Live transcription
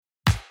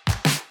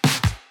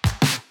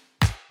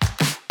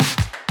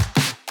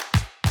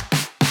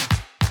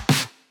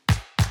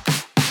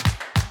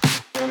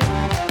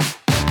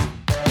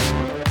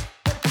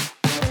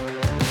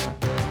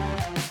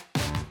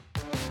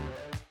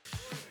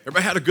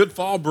had a good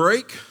fall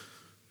break?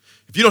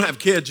 If you don't have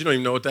kids, you don't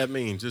even know what that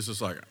means. It's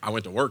just like, I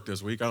went to work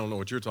this week. I don't know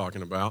what you're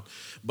talking about.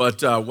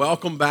 But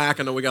welcome back.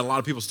 I know we got a lot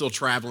of people still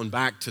traveling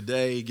back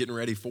today, getting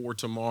ready for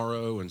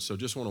tomorrow. And so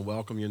just want to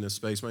welcome you in this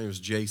space. My name is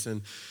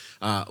Jason.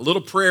 A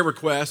little prayer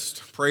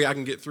request. Pray I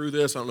can get through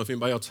this. I don't know if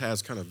anybody else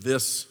has kind of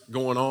this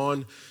going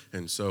on.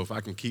 And so if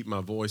I can keep my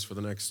voice for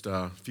the next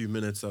few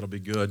minutes, that'll be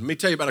good. Let me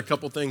tell you about a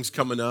couple things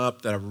coming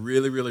up that I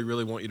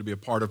really want you to be a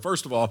part of.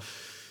 First of all,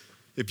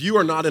 if you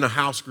are not in a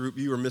house group,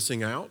 you are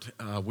missing out.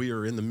 We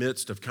are in the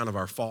midst of kind of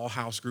our fall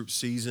house group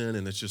season,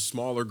 and it's just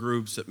smaller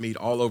groups that meet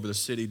all over the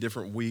city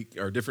different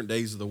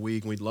days of the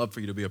week, and we'd love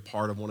for you to be a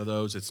part of one of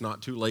those. It's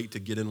not too late to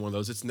get in one of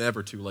those. It's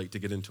never too late to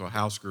get into a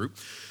house group.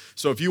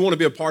 So if you want to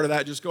be a part of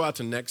that, just go out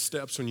to Next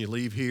Steps when you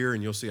leave here,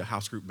 and you'll see a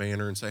house group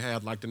banner and say, hey,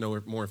 I'd like to know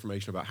more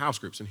information about house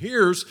groups. And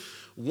here's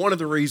one of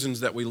the reasons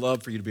that we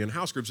love for you to be in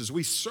house groups is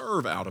we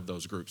serve out of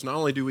those groups. Not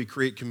only do we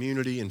create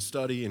community and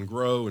study and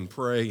grow and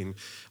pray and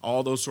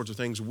all those sorts of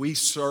things, we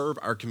serve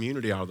our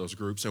community out of those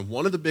groups. And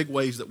one of the big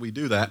ways that we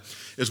do that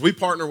is we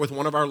partner with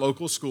one of our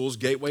local schools,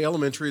 Gateway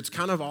Elementary. It's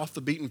kind of off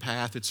the beaten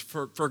path. It's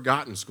a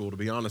forgotten school, to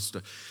be honest.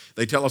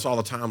 They tell us all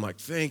the time, like,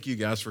 thank you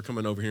guys for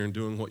coming over here and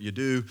doing what you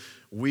do.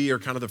 We are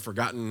kind of the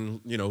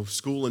forgotten,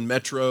 school in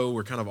Metro.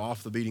 We're kind of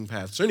off the beating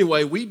path. So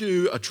anyway, we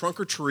do a trunk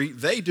or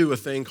treat. They do a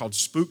thing called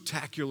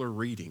Spooktacular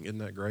Reading. Isn't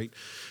that great?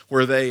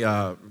 Where they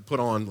put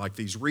on like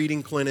these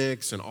reading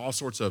clinics and all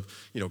sorts of,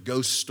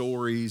 ghost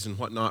stories and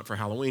whatnot for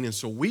Halloween. And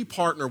so we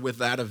partner with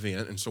that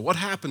event. And so what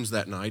happens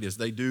that night is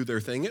they do their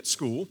thing at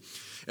school,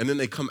 and then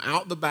they come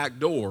out the back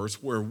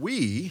doors where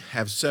we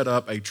have set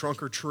up a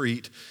trunk or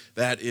treat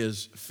that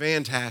is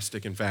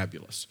fantastic and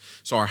fabulous.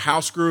 So our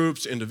house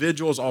groups,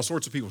 individuals, all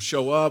sorts of people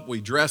show up,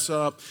 we dress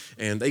up,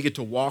 and they get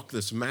to walk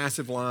this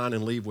massive line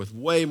and leave with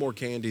way more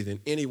candy than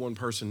any one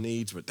person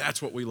needs. But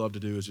that's what we love to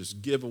do, is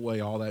just give away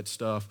all that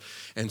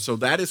stuff. And so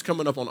that is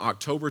coming up on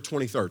October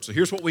 23rd. So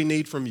here's what we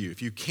need from you.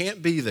 If you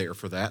can't be there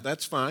for that,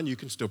 that's fine. You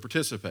can still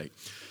participate.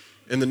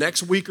 In the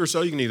next week or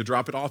so, you can either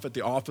drop it off at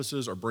the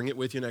offices or bring it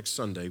with you next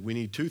Sunday. We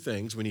need two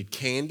things. We need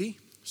candy,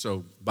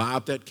 so buy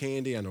up that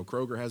candy. I know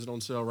Kroger has it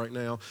on sale right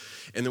now.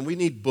 And then we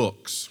need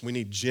books. We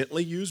need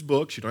gently used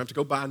books. You don't have to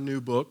go buy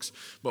new books,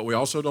 but we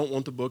also don't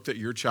want the book that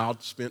your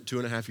child spent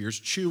 2.5 years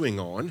chewing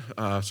on.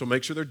 So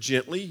make sure they're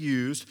gently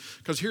used,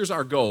 because here's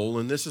our goal,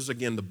 and this is,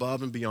 again,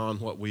 above and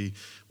beyond what we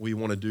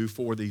want to do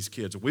for these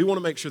kids. We want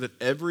to make sure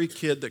that every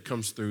kid that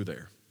comes through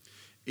there,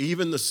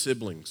 even the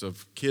siblings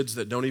of kids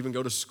that don't even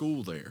go to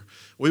school there,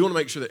 we want to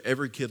make sure that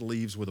every kid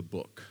leaves with a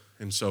book.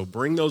 And so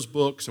bring those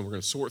books, and we're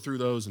going to sort through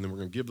those, and then we're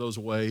going to give those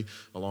away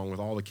along with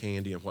all the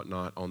candy and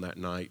whatnot on that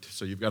night.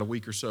 So you've got a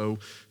week or so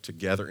to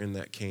gather in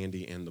that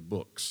candy and the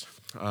books.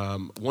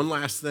 One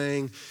last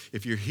thing,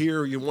 if you're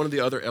here, one of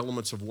the other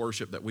elements of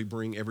worship that we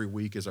bring every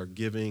week is our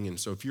giving. And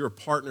so if you're a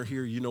partner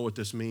here, you know what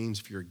this means.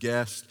 If you're a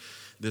guest,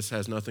 this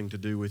has nothing to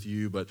do with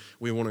you, but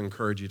we want to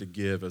encourage you to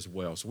give as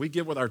well. So we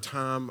give with our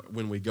time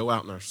when we go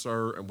out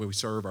and we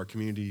serve our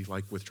community,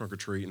 like with Trunk or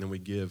Treat, and then we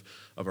give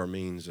of our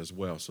means as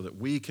well, so that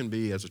we can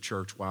be, as a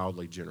church,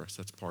 wildly generous.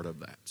 That's part of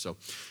that. So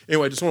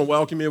anyway, I just want to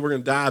welcome you. We're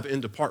going to dive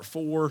into part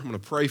 4. I'm going to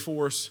pray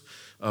for us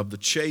of the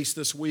chase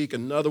this week.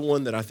 Another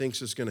one that I think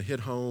is just going to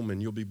hit home,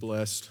 and you'll be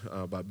blessed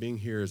by being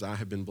here, as I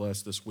have been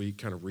blessed this week,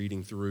 kind of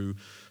reading through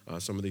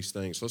some of these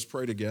things. So let's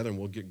pray together, and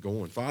we'll get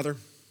going. Father,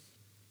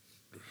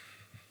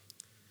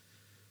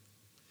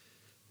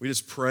 we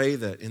just pray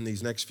that in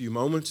these next few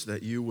moments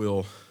that you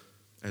will,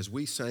 as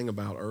we sang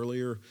about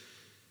earlier,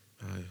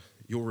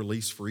 you'll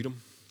release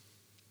freedom.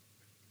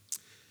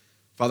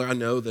 Father, I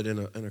know that in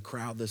a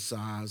crowd this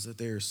size that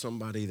there's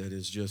somebody that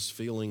is just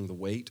feeling the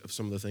weight of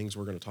some of the things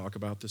we're going to talk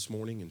about this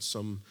morning in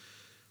some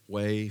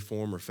way,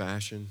 form, or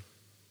fashion.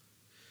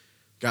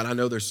 God, I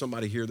know there's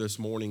somebody here this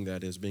morning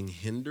that is being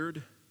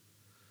hindered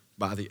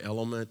by the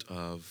element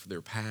of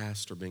their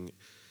past, or being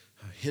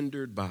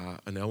hindered by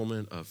an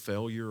element of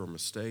failure or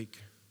mistake.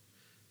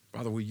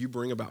 Father, will you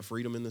bring about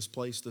freedom in this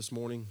place this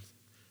morning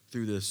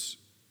through this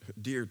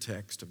dear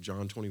text of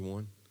John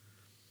 21?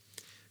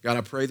 God,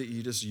 I pray that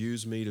you just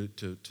use me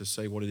to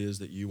say what it is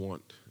that you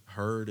want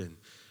heard, and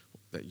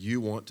that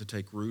you want to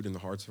take root in the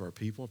hearts of our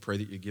people. I pray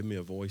that you give me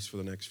a voice for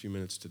the next few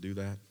minutes to do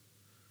that.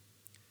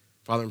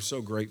 Father, I'm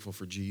so grateful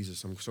for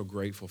Jesus. I'm so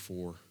grateful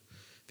for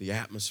the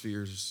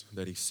atmospheres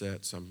that he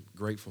sets. I'm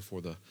grateful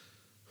for the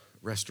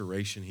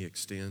restoration he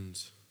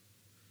extends.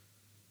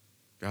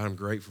 God, I'm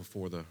grateful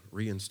for the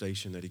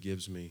reinstation that he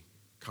gives me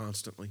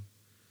constantly.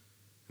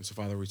 And so,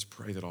 Father, we just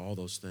pray that all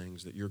those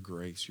things, that your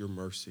grace, your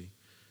mercy,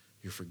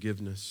 your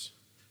forgiveness,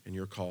 and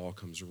your call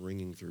comes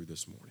ringing through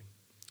this morning.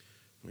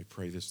 We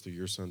pray this through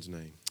your Son's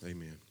name.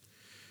 Amen.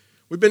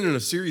 We've been in a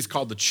series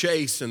called The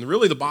Chase, and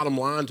really the bottom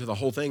line to the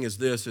whole thing is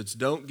this: it's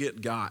don't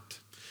get got.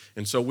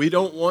 And so we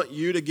don't want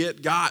you to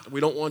get got. We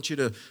don't want you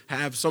to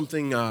have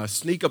something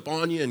sneak up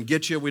on you and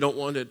get you. We don't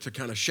want it to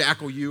kind of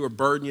shackle you or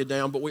burden you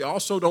down. But we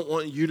also don't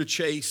want you to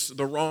chase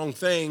the wrong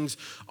things,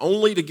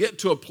 only to get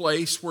to a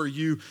place where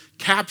you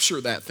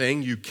capture that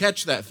thing, you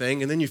catch that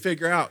thing, and then you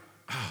figure out,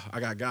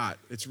 I got.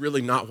 It's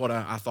really not what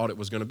I thought it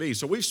was going to be.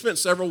 So we've spent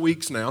several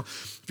weeks now.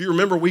 If you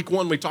remember week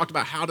 1, we talked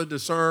about how to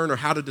discern or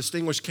how to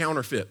distinguish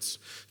counterfeits.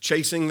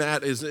 Chasing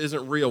that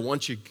isn't real.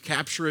 Once you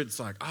capture it, it's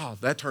like, oh,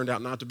 that turned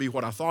out not to be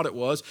what I thought it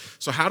was.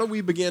 So how do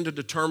we begin to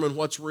determine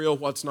what's real,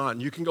 what's not?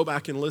 And you can go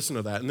back and listen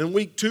to that. And then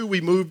week 2,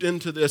 we moved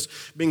into this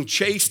being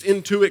chased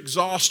into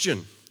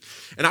exhaustion.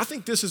 And I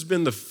think this has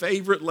been the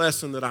favorite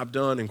lesson that I've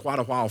done in quite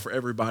a while for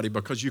everybody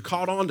because you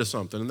caught on to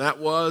something, and that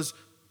was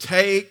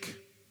take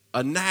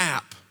a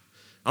nap.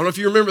 I don't know if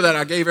you remember that.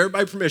 I gave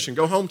everybody permission.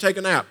 Go home, take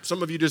a nap.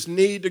 Some of you just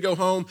need to go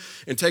home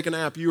and take a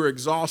nap. You are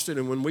exhausted,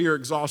 and when we are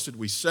exhausted,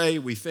 we say,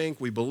 we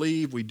think, we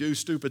believe, we do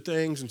stupid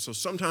things. And so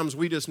sometimes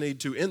we just need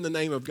to, in the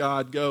name of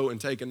God, go and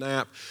take a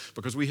nap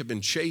because we have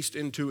been chased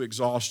into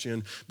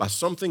exhaustion by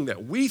something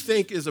that we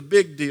think is a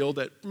big deal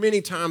that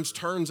many times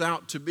turns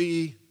out to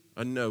be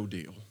a no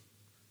deal.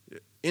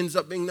 It ends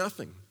up being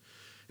nothing.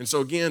 And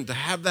so again, to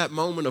have that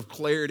moment of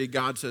clarity,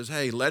 God says,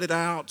 hey, let it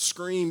out,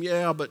 scream,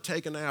 yeah, but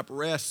take a nap,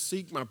 rest,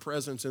 seek my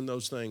presence in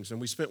those things.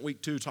 And we spent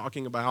week 2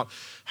 talking about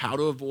how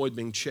to avoid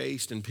being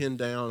chased and pinned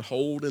down,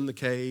 holed in the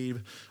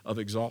cave of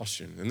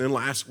exhaustion. And then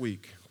last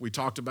week, we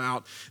talked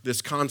about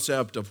this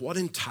concept of what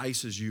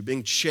entices you,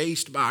 being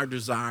chased by our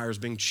desires,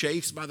 being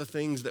chased by the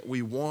things that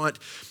we want.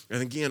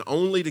 And again,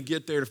 only to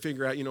get there to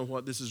figure out, you know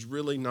what, this is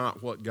really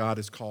not what God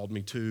has called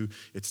me to.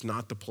 It's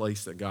not the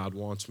place that God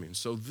wants me. And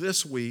so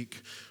this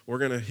week, we're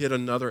going to hit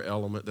another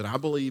element that I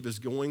believe is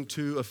going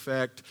to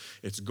affect,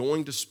 it's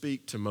going to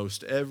speak to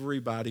most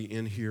everybody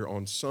in here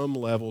on some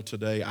level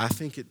today. I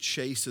think it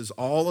chases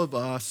all of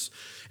us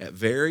at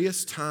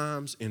various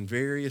times in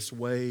various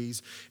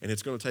ways, and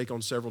it's going to take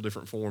on several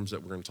different forms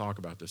that we're going to talk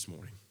about this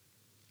morning.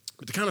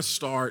 But to kind of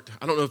start,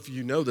 I don't know if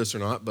you know this or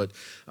not, but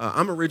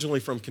I'm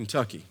originally from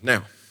Kentucky.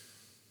 Now,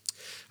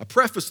 I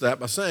preface that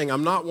by saying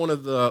I'm not one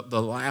of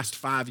the last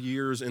 5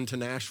 years into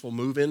Nashville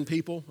move-in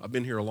people. I've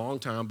been here a long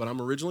time, but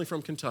I'm originally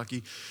from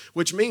Kentucky,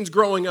 which means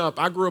growing up,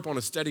 I grew up on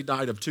a steady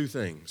diet of 2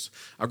 things.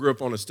 I grew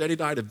up on a steady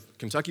diet of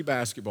Kentucky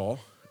basketball,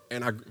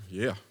 and I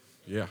hear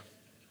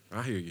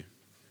you.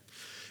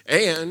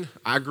 And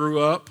I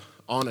grew up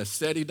on a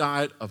steady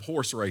diet of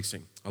horse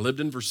racing. I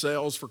lived in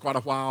Versailles for quite a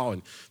while,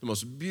 and the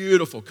most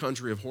beautiful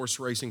country of horse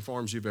racing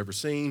farms you've ever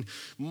seen,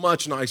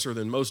 much nicer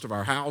than most of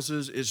our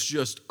houses. It's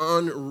just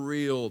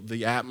unreal,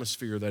 the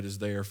atmosphere that is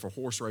there for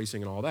horse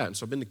racing and all that. And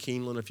so I've been to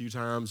Keeneland a few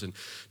times and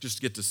just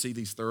get to see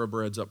these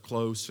thoroughbreds up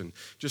close, and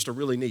just a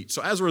really neat.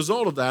 So as a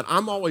result of that,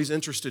 I'm always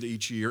interested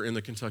each year in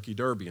the Kentucky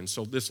Derby. And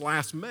so this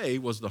last May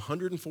was the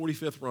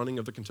 145th running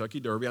of the Kentucky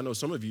Derby. I know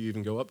some of you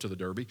even go up to the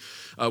Derby.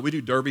 We do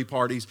Derby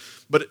parties.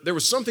 But there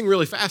was something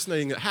really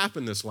fascinating that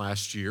happened this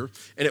last year.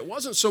 And it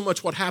wasn't so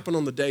much what happened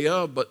on the day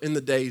of, but in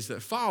the days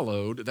that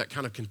followed that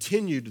kind of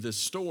continued this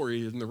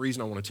story and the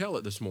reason I want to tell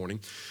it this morning.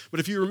 But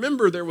if you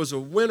remember, there was a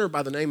winner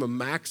by the name of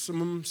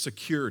Maximum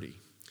Security.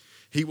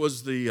 He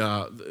was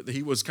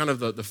kind of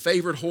the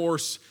favorite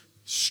horse,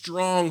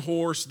 strong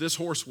horse. This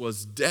horse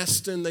was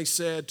destined, they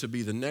said, to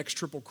be the next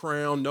Triple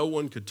Crown. No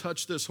one could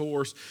touch this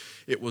horse.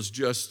 It was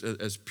just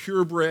as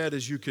purebred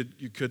as you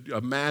could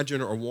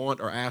imagine or want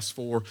or ask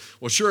for.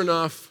 Well, sure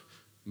enough,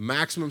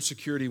 Maximum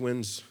Security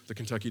wins the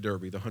Kentucky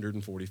Derby, the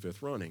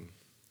 145th running,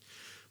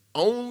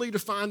 only to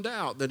find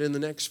out that in the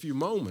next few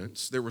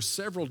moments, there were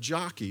several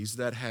jockeys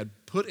that had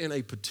put in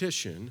a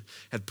petition,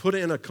 had put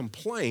in a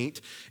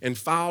complaint, and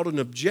filed an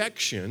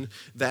objection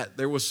that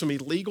there was some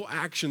illegal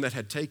action that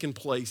had taken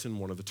place in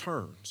one of the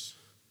turns.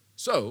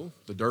 So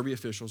the Derby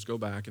officials go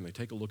back and they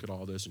take a look at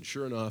all this, and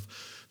sure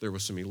enough, there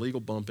was some illegal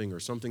bumping or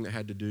something that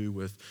had to do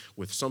with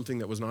something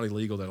that was not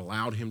illegal that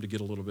allowed him to get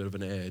a little bit of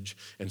an edge.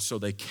 And so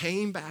they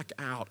came back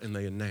out and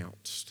they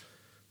announced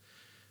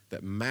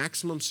that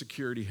Maximum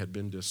Security had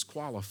been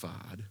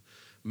disqualified,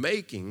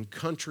 making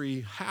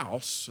Country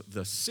House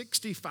the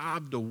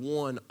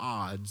 65-1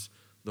 odds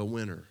the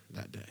winner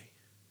that day.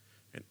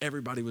 And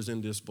everybody was in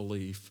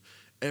disbelief.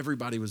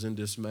 Everybody was in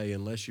dismay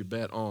unless you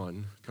bet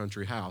on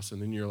Country House. And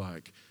then you're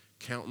like,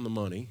 counting the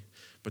money.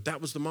 But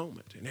that was the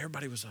moment. And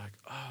everybody was like,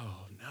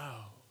 oh, no.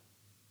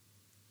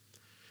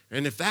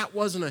 And if that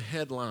wasn't a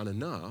headline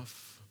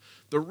enough,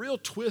 the real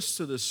twist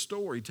to this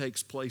story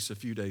takes place a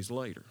few days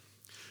later.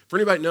 For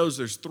anybody who knows,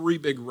 there's 3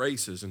 big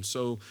races, and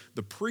so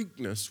the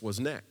Preakness was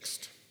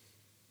next.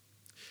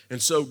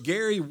 And so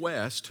Gary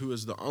West, who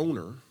is the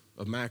owner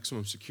of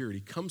Maximum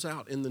Security, comes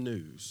out in the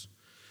news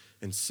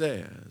and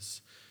says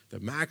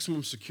that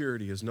Maximum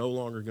Security is no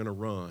longer going to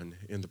run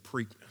in the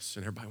Preakness.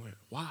 And everybody went,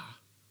 why?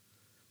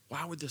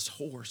 Why would this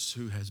horse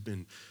who has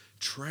been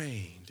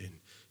trained and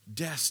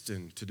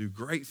destined to do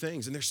great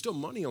things, and there's still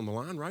money on the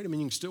line, right? I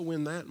mean, you can still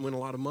win that and win a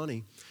lot of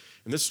money.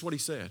 And this is what he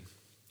said.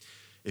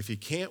 If he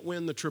can't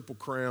win the Triple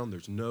Crown,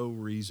 there's no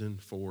reason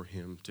for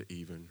him to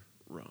even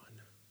run.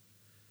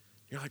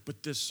 You're like,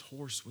 but this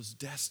horse was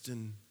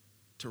destined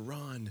to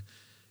run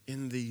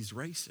in these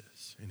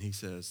races. And he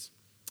says,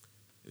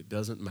 it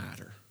doesn't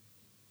matter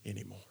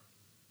anymore.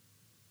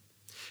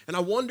 And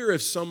I wonder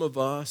if some of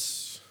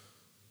us,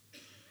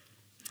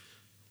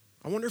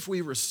 if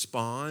we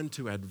respond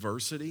to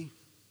adversity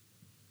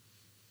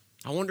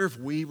I wonder if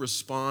we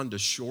respond to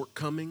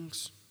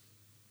shortcomings.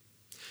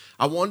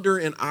 I wonder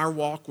in our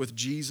walk with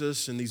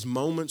Jesus, in these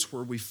moments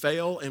where we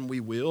fail, and we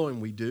will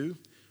and we do.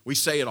 We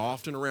say it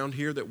often around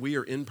here that we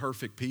are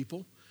imperfect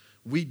people.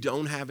 We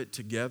don't have it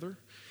together.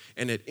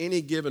 And at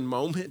any given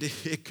moment,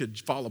 it could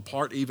fall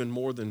apart even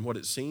more than what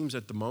it seems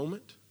at the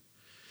moment.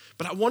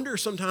 But I wonder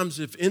sometimes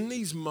if in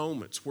these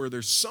moments where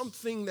there's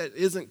something that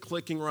isn't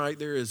clicking right,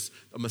 there is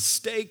a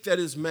mistake that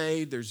is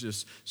made, there's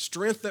just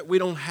strength that we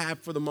don't have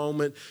for the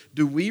moment,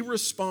 do we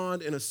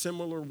respond in a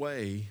similar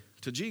way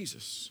to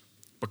Jesus?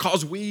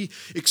 Because we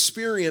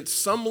experience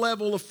some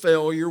level of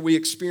failure, we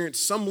experience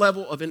some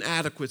level of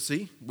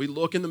inadequacy. We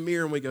look in the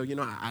mirror and we go,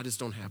 I just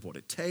don't have what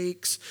it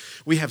takes.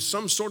 We have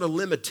some sort of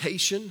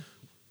limitation.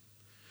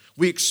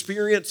 We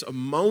experience a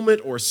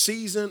moment or a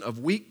season of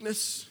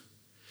weakness.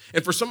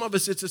 And for some of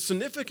us, it's a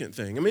significant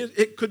thing. I mean,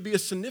 it could be a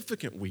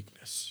significant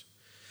weakness.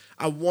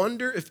 I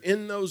wonder if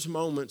in those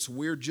moments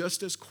we're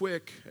just as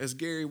quick as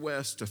Gary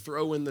West to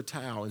throw in the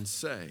towel and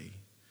say,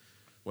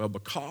 well,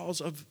 because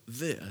of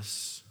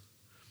this,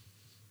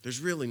 there's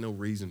really no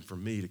reason for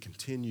me to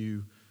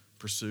continue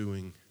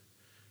pursuing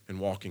and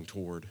walking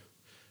toward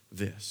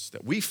this.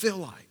 That we feel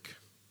like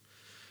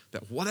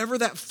that whatever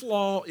that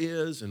flaw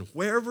is and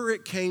wherever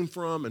it came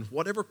from and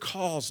whatever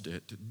caused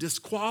it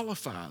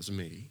disqualifies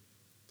me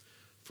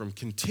from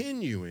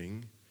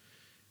continuing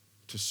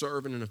to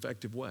serve in an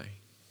effective way.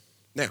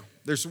 Now,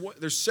 there's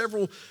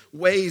several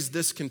ways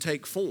this can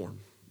take form.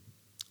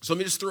 So let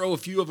me just throw a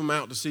few of them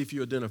out to see if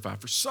you identify.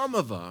 For some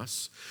of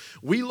us,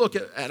 we look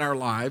at our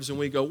lives and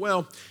we go,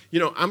 well,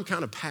 I'm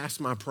kind of past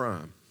my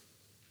prime.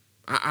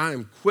 I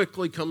am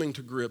quickly coming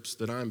to grips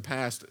that I'm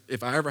past.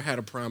 If I ever had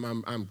a prime,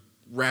 I'm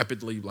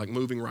rapidly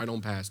moving right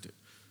on past it.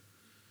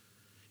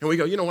 And we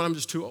go, you know what, I'm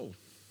just too old.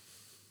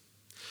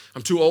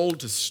 I'm too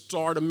old to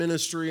start a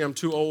ministry. I'm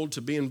too old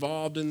to be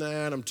involved in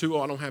that. I'm too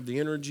old. I don't have the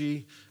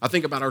energy. I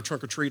think about our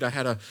trunk or treat. I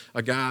had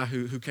a guy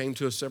who came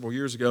to us several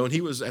years ago, and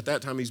he was, at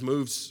that time, he's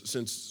moved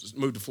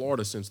to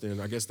Florida since then.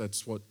 I guess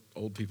that's what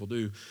old people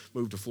do,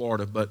 move to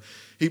Florida. But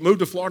he moved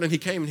to Florida, and he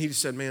came, and he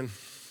said, man,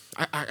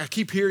 I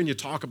keep hearing you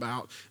talk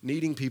about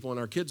needing people in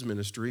our kids'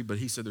 ministry, but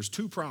he said there's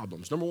two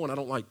problems. Number one, I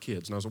don't like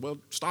kids. And I was like, well,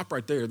 stop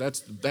right there.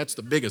 That's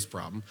the biggest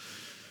problem.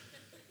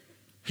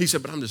 He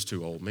said, but I'm just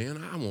too old,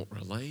 man. I won't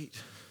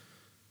relate.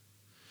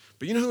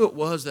 But you know who it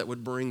was that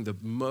would bring the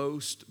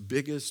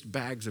biggest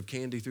bags of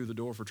candy through the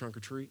door for trunk or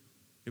treat?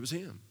 It was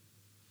him.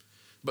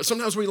 But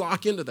sometimes we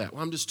lock into that.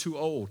 Well, I'm just too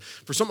old.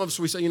 For some of us,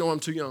 we say, I'm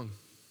too young.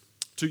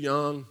 Too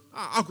young.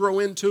 I'll grow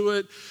into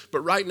it.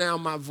 But right now,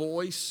 my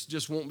voice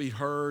just won't be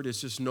heard.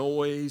 It's just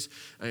noise.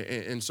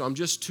 And so I'm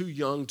just too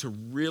young to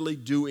really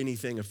do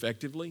anything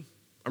effectively.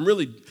 I'm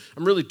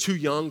really too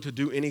young to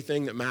do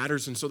anything that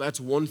matters, and so that's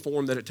one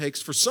form that it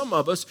takes. For some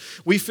of us,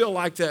 we feel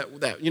like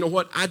that you know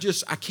what, I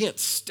can't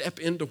step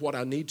into what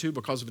I need to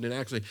because of an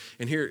inadequacy.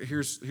 And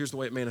here's the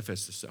way it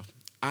manifests itself.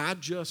 I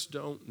just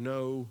don't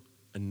know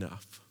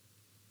enough.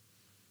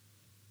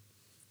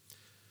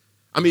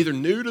 I'm either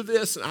new to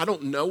this, and I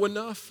don't know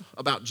enough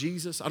about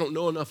Jesus. I don't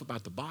know enough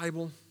about the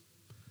Bible.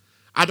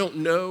 I don't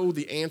know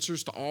the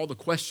answers to all the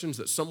questions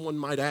that someone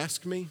might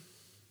ask me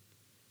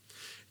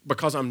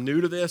because I'm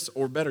new to this,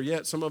 or better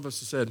yet, some of us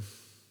have said,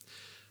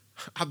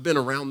 I've been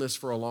around this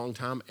for a long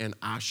time and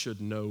I should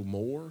know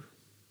more.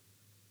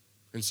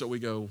 And so we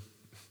go,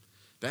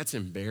 that's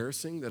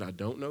embarrassing that I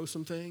don't know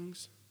some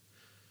things.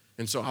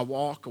 And so I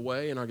walk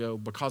away and I go,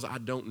 because I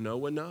don't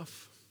know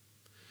enough,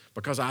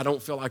 because I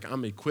don't feel like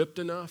I'm equipped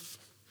enough.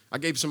 I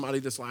gave somebody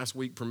this last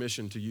week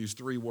permission to use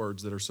 3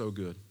 words that are so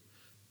good.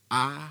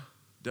 I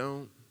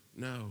don't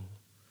know.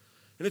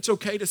 And it's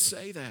okay to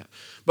say that.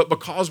 But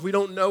because we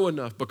don't know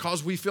enough,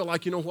 because we feel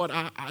like, you know what,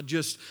 I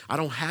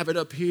don't have it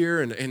up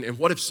here, and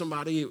what if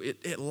somebody,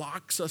 it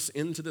locks us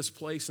into this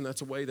place, and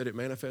that's a way that it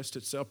manifests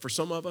itself. For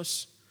some of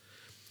us,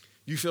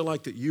 you feel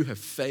like that you have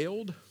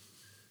failed.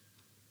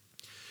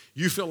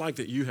 You feel like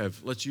that you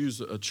have, let's use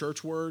a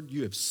church word,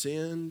 you have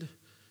sinned.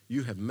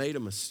 You have made a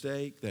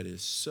mistake that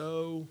is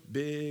so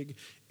big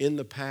in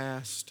the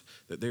past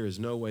that there is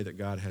no way that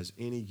God has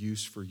any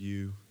use for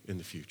you in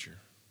the future.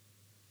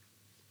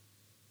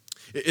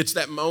 It's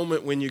that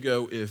moment when you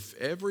go, if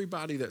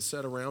everybody that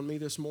sat around me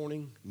this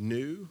morning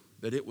knew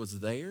that it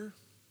was there,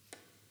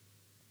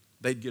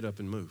 they'd get up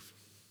and move.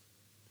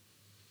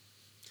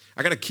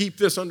 I got to keep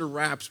this under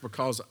wraps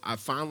because I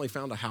finally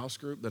found a house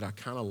group that I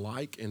kind of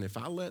like, and if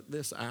I let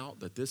this out,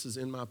 that this is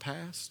in my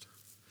past,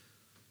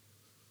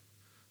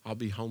 I'll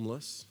be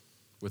homeless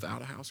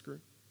without a house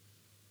group.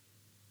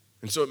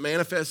 And so it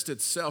manifests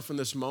itself in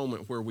this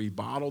moment where we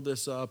bottle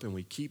this up and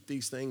we keep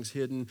these things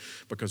hidden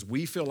because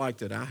we feel like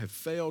that I have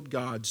failed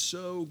God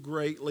so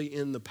greatly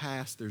in the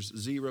past, there's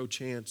zero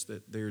chance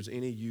that there's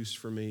any use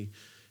for me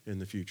in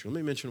the future. Let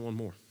me mention one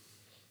more.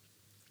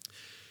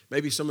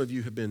 Maybe some of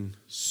you have been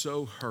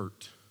so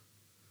hurt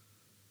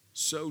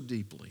so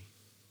deeply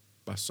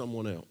by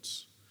someone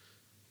else,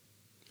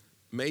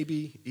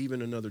 maybe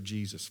even another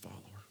Jesus follower,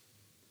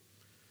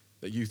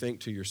 that you think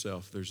to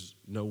yourself, there's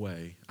no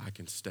way I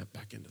can step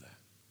back into that.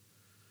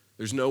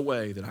 There's no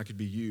way that I could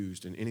be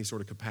used in any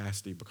sort of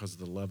capacity because of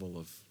the level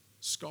of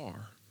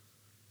scar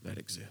that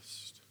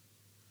exists.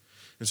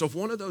 And so if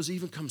one of those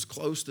even comes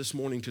close this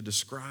morning to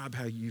describe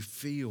how you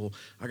feel,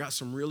 I got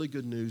some really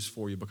good news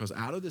for you, because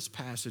out of this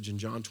passage in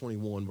John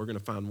 21, we're going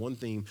to find one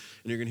theme,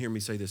 and you're going to hear me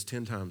say this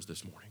 10 times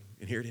this morning.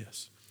 And here it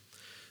is,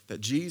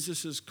 that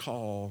Jesus'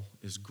 call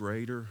is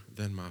greater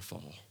than my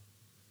fall.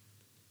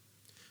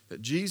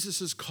 That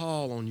Jesus'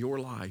 call on your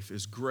life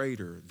is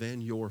greater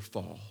than your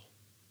fall.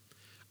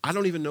 I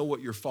don't even know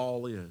what your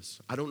fall is.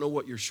 I don't know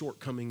what your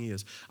shortcoming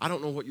is. I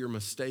don't know what your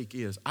mistake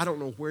is. I don't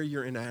know where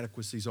your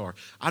inadequacies are.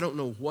 I don't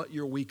know what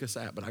you're weakest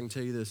at, but I can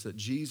tell you this, that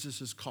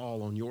Jesus'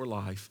 call on your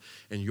life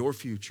and your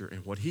future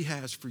and what he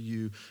has for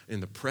you in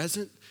the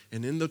present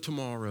and in the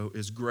tomorrow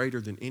is greater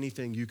than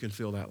anything you can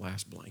fill that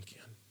last blank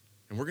in.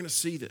 And we're going to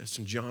see this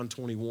in John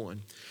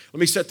 21. Let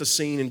me set the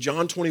scene. In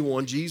John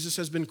 21, Jesus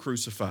has been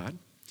crucified.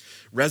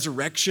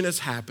 Resurrection has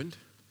happened.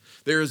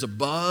 There is a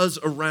buzz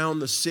around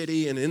the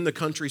city and in the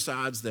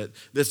countrysides that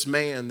this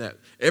man that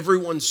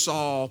everyone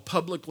saw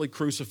publicly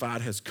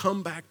crucified has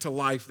come back to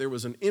life. There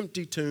was an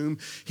empty tomb.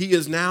 He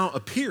is now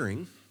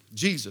appearing.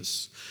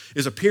 Jesus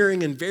is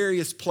appearing in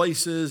various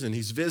places, and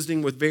he's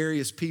visiting with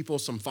various people,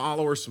 some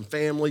followers, some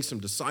family, some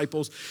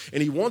disciples,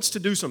 and he wants to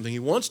do something. He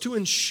wants to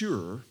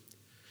ensure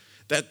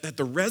that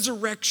the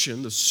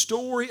resurrection, the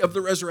story of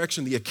the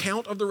resurrection, the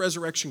account of the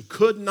resurrection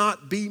could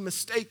not be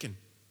mistaken.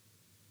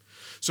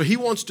 So he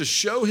wants to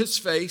show his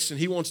face, and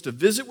he wants to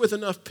visit with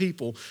enough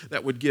people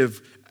that would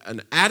give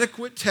an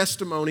adequate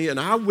testimony, an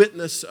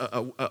eyewitness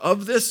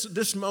of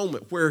this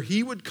moment, where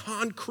he would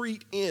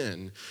concrete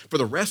in for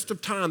the rest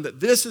of time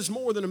that this is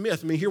more than a myth.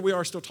 I mean, here we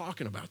are still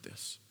talking about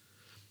this.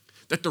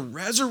 That the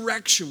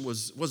resurrection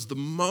was the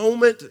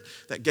moment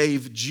that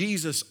gave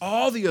Jesus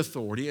all the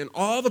authority and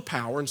all the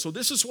power. And so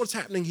this is what's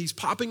happening. He's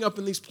popping up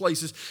in these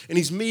places, and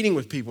he's meeting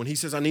with people. And he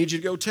says, I need you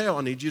to go tell.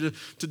 I need you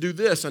to do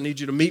this. I need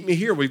you to meet me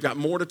here. We've got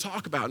more to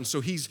talk about. And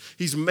so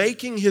he's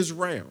making his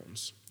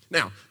rounds.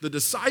 Now, the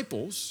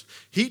disciples,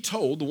 he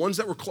told, the ones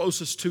that were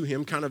closest to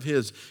him, kind of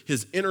his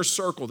inner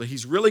circle that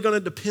he's really going to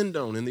depend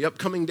on in the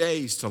upcoming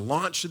days to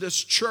launch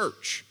this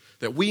church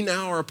that we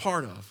now are a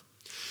part of.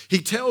 He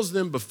tells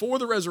them before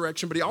the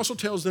resurrection, but he also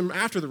tells them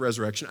after the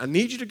resurrection, I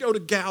need you to go to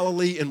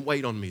Galilee and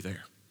wait on me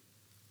there.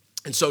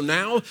 And so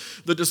now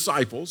the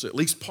disciples, at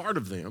least part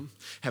of them,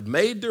 have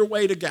made their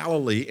way to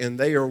Galilee, and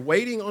they are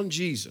waiting on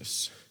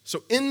Jesus.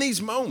 So in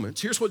these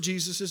moments, here's what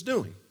Jesus is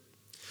doing.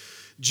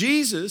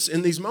 Jesus,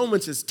 in these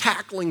moments, is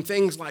tackling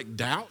things like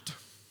doubt.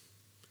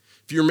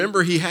 If you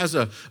remember, he has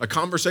a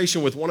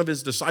conversation with one of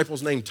his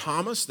disciples named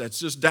Thomas that's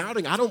just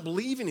doubting. I don't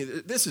believe any of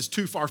this. This is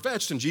too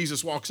far-fetched. And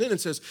Jesus walks in and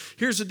says,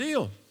 here's the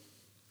deal.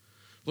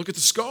 Look at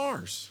the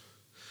scars.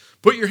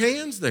 Put your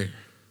hands there,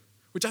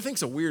 which I think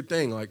is a weird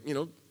thing. Like,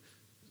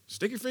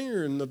 stick your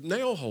finger in the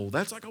nail hole.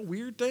 That's like a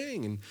weird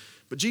thing.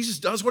 But Jesus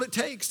does what it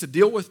takes to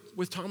deal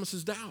with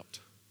Thomas's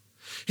doubt.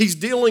 He's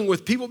dealing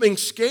with people being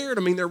scared.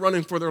 I mean, they're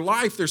running for their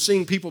life. They're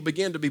seeing people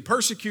begin to be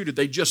persecuted.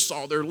 They just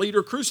saw their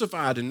leader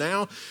crucified, and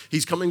now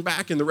he's coming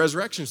back in the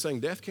resurrection saying,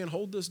 death can't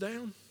hold this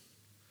down.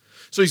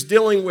 So he's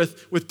dealing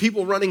with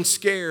people running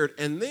scared,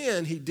 and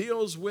then he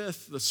deals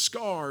with the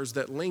scars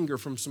that linger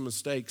from some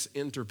mistakes.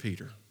 Enter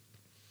Peter.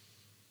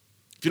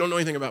 If you don't know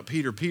anything about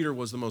Peter, Peter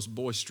was the most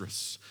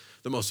boisterous,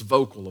 the most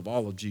vocal of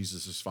all of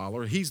Jesus'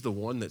 followers. He's the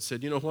one that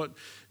said, you know what?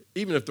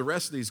 Even if the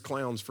rest of these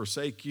clowns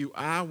forsake you,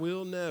 I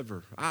will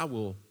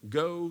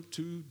go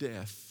to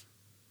death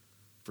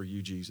for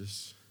you,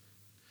 Jesus.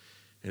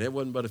 And it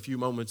wasn't but a few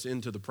moments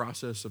into the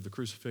process of the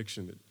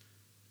crucifixion that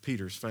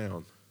Peter's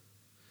found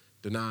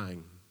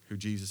denying who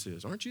Jesus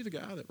is. Aren't you the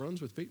guy that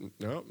runs with Peter?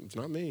 No, it's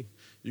not me.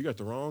 You got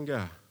the wrong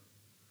guy.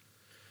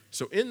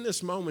 So in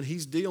this moment,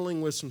 he's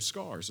dealing with some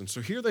scars. And so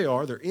here they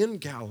are. They're in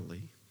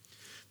Galilee.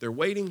 They're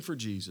waiting for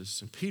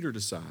Jesus, and Peter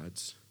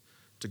decides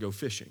to go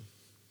fishing.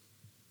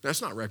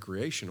 That's not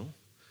recreational.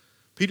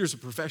 Peter's a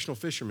professional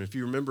fisherman. If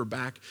you remember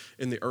back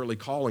in the early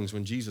callings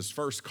when Jesus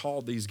first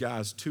called these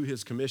guys to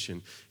his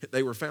commission,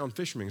 they were found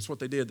fishermen. It's what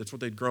they did. That's what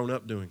they'd grown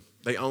up doing.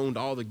 They owned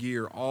all the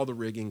gear, all the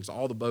riggings,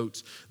 all the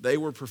boats. They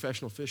were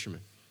professional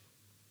fishermen.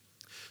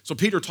 So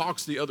Peter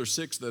talks to the other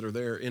 6 that are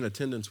there in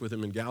attendance with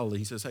him in Galilee.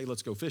 He says, hey,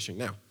 let's go fishing.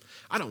 Now,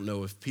 I don't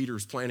know if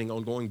Peter's planning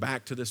on going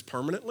back to this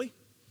permanently.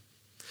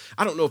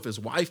 I don't know if his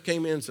wife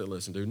came in and said,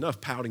 listen, dude,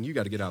 enough pouting. You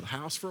got to get out of the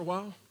house for a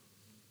while.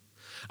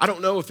 I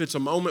don't know if it's a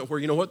moment where,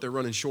 they're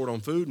running short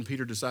on food and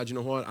Peter decides,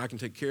 I can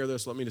take care of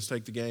this. Let me just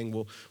take the gang.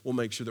 We'll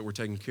make sure that we're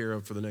taken care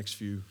of for the next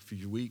few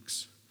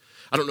weeks.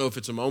 I don't know if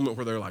it's a moment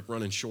where they're like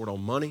running short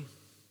on money.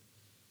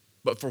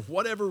 But for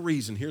whatever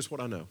reason, here's what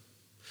I know.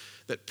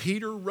 That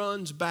Peter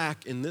runs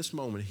back in this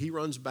moment. He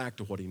runs back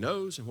to what he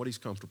knows and what he's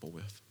comfortable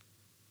with.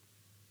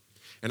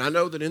 And I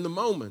know that in the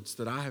moments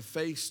that I have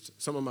faced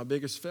some of my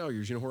biggest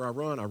failures, where I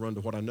run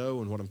to what I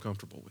know and what I'm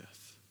comfortable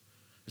with.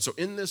 And so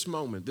in this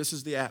moment, this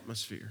is the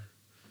atmosphere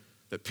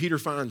that Peter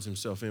finds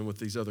himself in with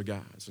these other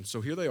guys. And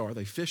so here they are.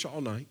 They fish all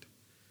night.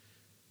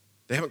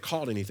 They haven't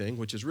caught anything,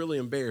 which is really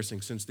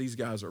embarrassing since these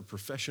guys are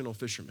professional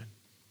fishermen,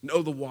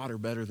 know the water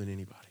better than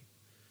anybody.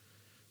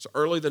 So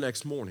early the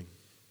next morning,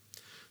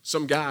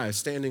 some guy is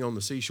standing on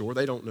the seashore.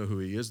 They don't know who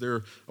he is.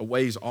 They're a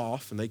ways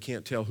off, and they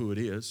can't tell who it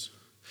is.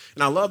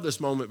 And I love this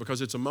moment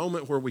because it's a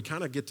moment where we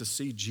kind of get to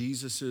see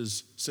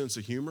Jesus' sense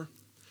of humor.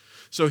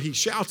 So he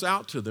shouts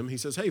out to them. He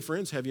says, hey,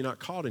 friends, have you not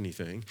caught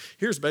anything?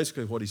 Here's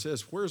basically what he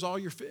says. Where's all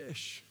your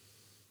fish?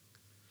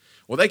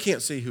 Well, they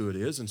can't see who it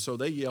is, and so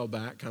they yell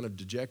back, kind of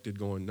dejected,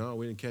 going, no,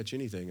 we didn't catch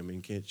anything. I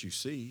mean, can't you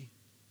see?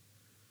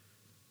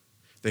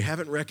 They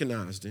haven't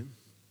recognized him.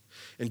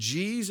 And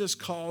Jesus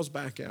calls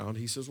back out.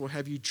 He says, well,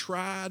 have you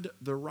tried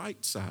the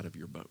right side of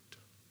your boat?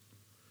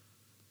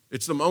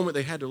 It's the moment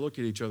they had to look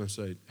at each other and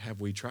say, have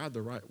we tried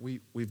the right?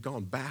 We've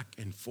gone back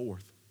and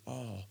forth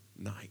all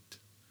night.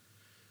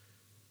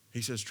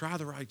 He says, try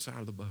the right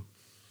side of the boat.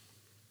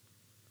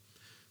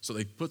 So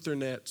they put their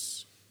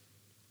nets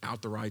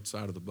out the right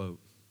side of the boat.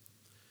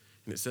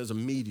 And it says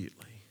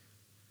immediately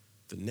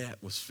the net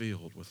was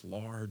filled with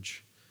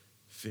large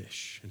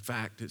fish. In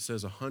fact, it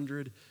says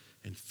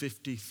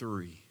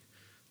 153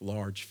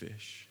 large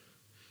fish.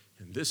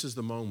 And this is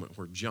the moment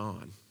where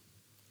John,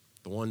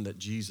 the one that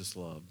Jesus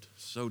loved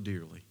so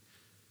dearly,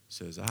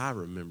 says, I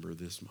remember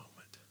this moment.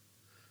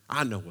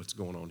 I know what's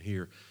going on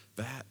here.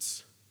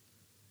 That's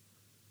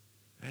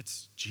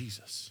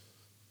Jesus.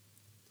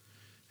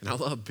 And I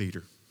love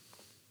Peter.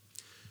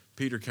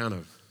 Peter kind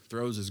of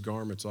throws his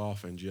garments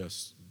off and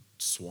just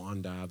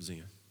swan dives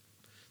in.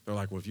 They're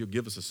like, well, if you'll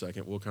give us a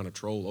second, we'll kind of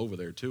troll over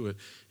there to it.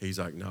 He's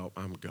like, no,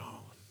 I'm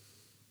gone.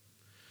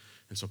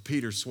 And so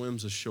Peter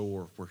swims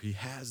ashore where he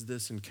has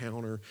this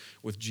encounter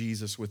with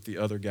Jesus, with the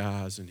other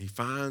guys, and he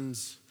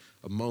finds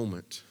a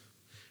moment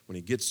when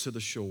he gets to the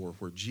shore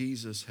where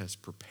Jesus has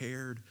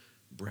prepared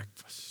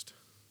breakfast.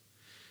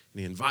 And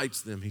he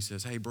invites them. He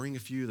says, hey, bring a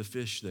few of the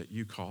fish that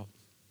you caught,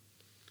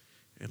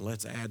 and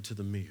let's add to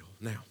the meal.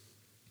 Now,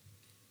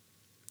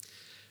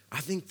 I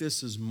think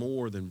this is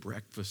more than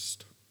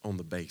breakfast on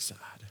the bayside.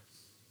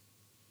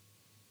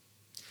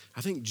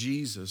 I think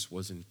Jesus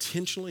was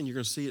intentionally, and you're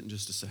going to see it in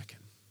just a second,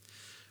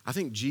 I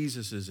think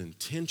Jesus is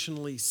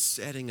intentionally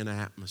setting an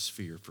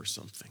atmosphere for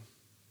something.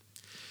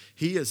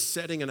 He is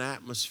setting an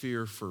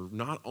atmosphere for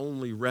not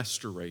only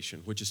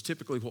restoration, which is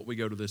typically what we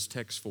go to this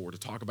text for, to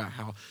talk about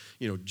how,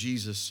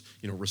 Jesus,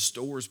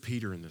 restores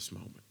Peter in this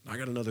moment. I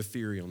got another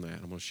theory on that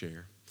I'm going to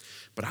share.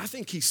 But I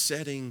think he's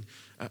setting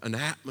an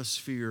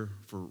atmosphere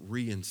for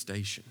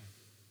reinstation.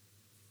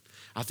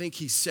 I think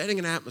he's setting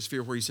an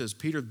atmosphere where he says,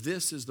 Peter,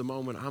 this is the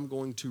moment I'm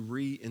going to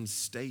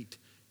reinstate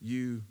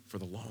you for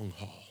the long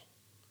haul.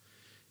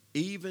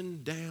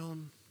 Even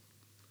down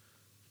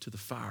to the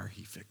fire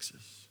he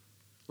fixes.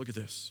 Look at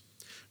this.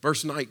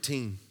 Verse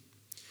 19.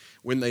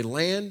 When they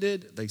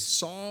landed, they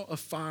saw a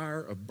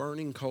fire of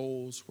burning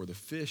coals with the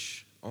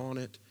fish on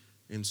it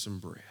and some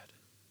bread.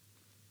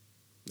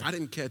 I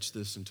didn't catch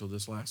this until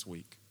this last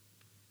week.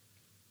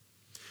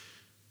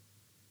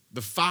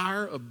 The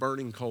fire of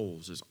burning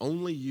coals is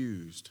only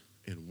used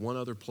in one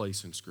other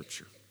place in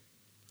Scripture.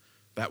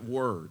 That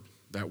word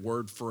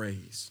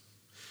phrase,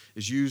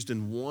 is used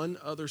in one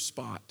other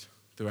spot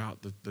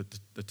throughout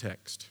the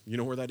text. You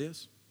know where that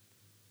is?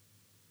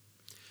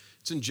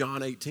 It's in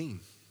John 18.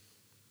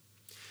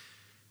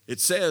 It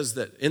says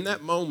that in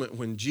that moment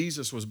when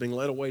Jesus was being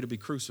led away to be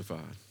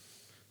crucified,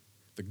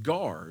 the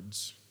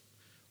guards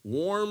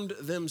warmed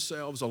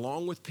themselves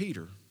along with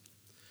Peter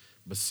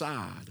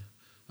beside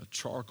a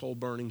charcoal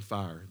burning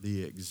fire,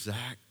 the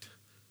exact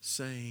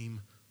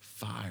same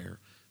fire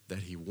that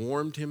he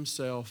warmed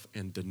himself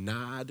and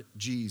denied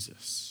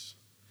Jesus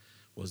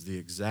was the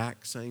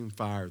exact same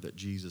fire that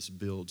Jesus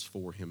builds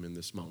for him in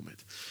this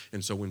moment.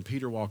 And so when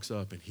Peter walks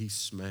up and he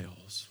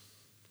smells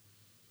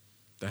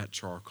that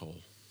charcoal,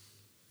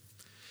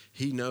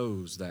 he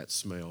knows that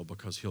smell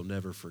because he'll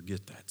never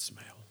forget that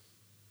smell.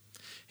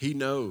 He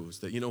knows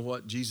that,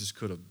 Jesus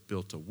could have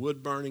built a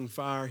wood-burning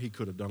fire. He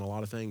could have done a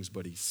lot of things,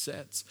 but he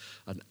sets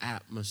an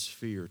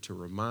atmosphere to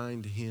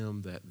remind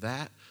him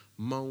that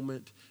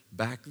moment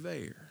back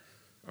there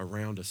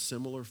around a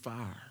similar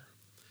fire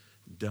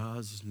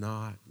does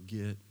not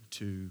get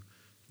to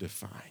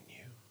define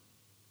you.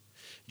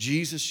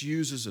 Jesus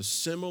uses a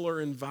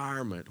similar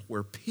environment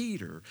where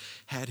Peter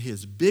had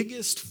his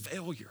biggest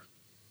failure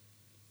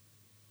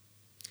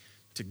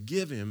to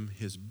give him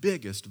his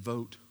biggest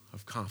vote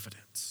of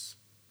confidence.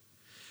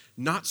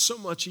 Not so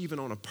much even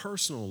on a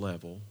personal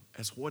level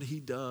as what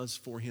he does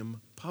for him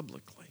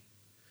publicly.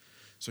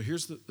 So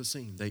here's the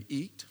scene. They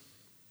eat,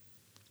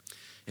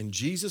 and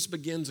Jesus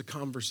begins a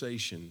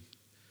conversation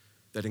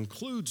that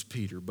includes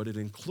Peter, but it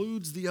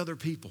includes the other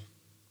people.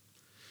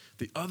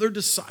 The other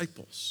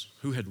disciples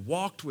who had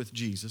walked with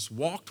Jesus,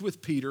 walked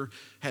with Peter,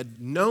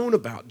 had known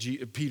about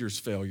Peter's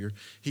failure.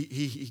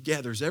 He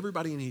gathers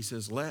everybody and he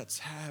says, let's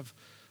have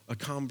a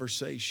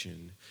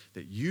conversation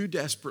that you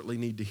desperately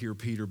need to hear,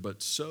 Peter,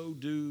 but so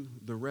do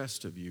the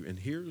rest of you. And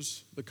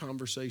here's the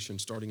conversation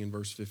starting in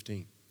verse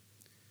 15.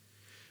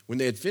 When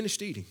they had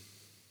finished eating,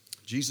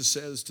 Jesus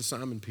says to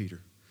Simon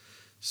Peter,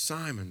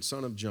 Simon,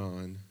 son of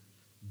John,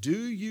 do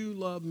you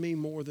love me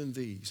more than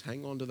these?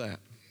 Hang on to that.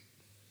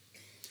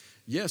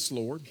 Yes,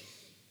 Lord,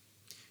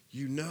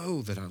 you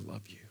know that I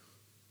love you.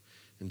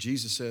 And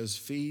Jesus says,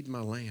 feed my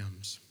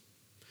lambs.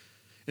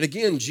 And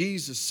again,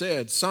 Jesus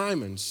said,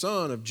 Simon,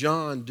 son of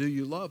John, do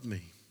you love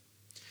me?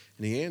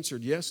 And he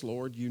answered, yes,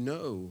 Lord, you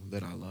know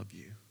that I love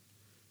you.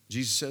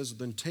 Jesus says,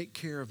 then take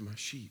care of my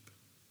sheep.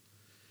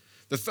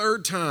 The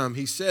third time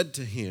he said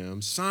to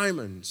him,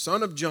 Simon,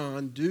 son of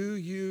John, do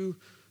you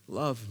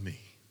love me?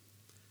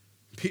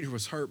 Peter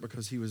was hurt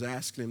because he was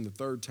asking him the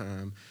third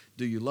time,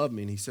 do you love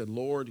me? And he said,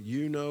 Lord,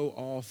 you know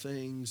all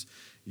things.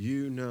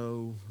 You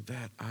know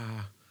that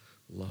I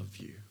love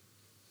you.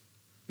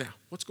 Now,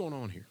 what's going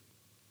on here?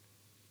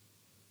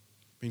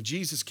 I mean,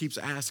 Jesus keeps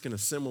asking a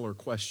similar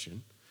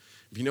question.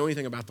 If you know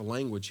anything about the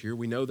language here,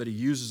 we know that he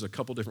uses a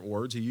couple different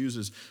words. He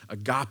uses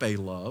agape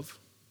love,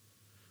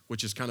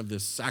 which is kind of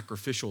this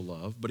sacrificial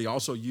love, but he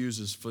also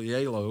uses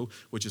phileo,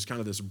 which is kind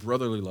of this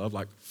brotherly love,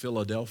 like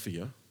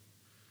Philadelphia.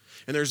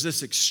 And there's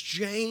this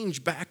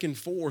exchange back and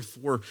forth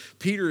where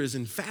Peter is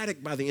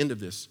emphatic by the end of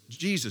this.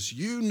 Jesus,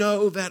 you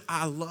know that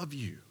I love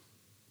you.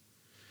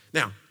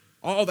 Now,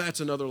 all that's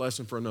another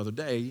lesson for another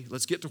day.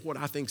 Let's get to what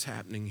I think is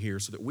happening here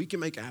so that we can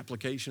make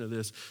application of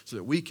this, so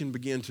that we can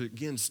begin to,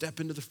 again, step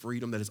into the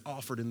freedom that is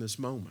offered in this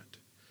moment.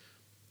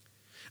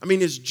 I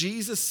mean, is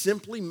Jesus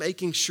simply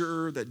making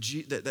sure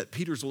that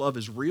Peter's love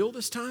is real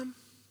this time?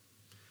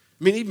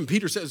 I mean, even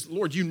Peter says,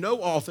 Lord, you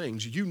know all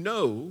things. You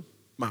know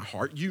my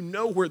heart. You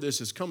know where this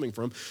is coming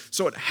from.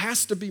 So it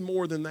has to be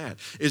more than that.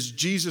 Is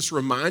Jesus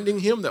reminding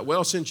him that,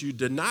 well, since you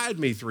denied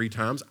me 3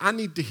 times, I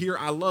need to hear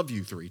I love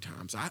you 3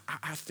 times? I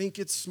think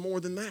it's more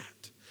than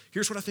that.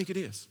 Here's what I think it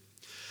is.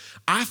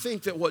 I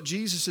think that what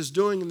Jesus is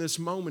doing in this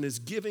moment is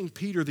giving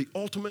Peter the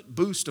ultimate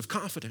boost of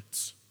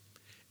confidence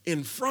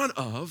in front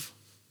of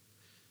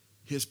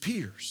his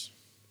peers,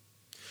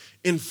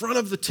 in front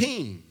of the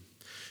team,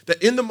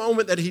 that in the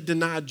moment that he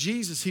denied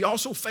Jesus, he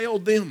also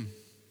failed them.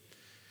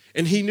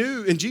 And he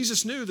knew, and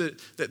Jesus knew that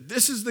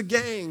this is the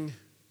gang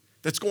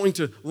that's going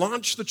to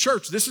launch the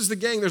church. This is the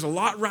gang. There's a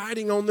lot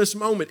riding on this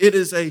moment. It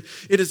is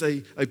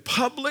a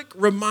public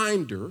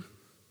reminder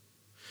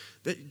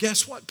that,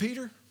 guess what,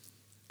 Peter?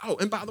 Oh,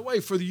 and by the way,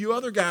 for you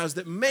other guys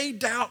that may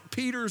doubt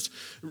Peter's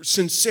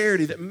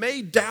sincerity, that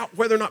may doubt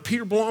whether or not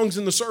Peter belongs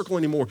in the circle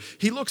anymore,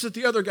 he looks at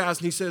the other guys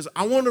and he says,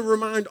 I want to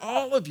remind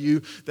all of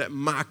you that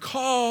my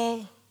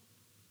call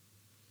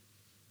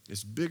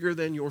is bigger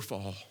than your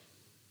fall.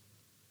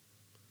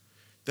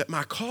 That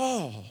my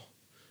call,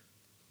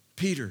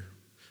 Peter,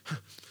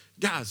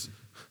 guys,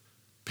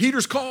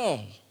 Peter's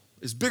call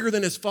is bigger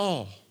than his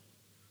fall.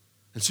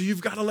 And so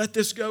you've got to let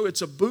this go.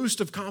 It's a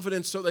boost of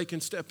confidence so they can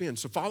step in.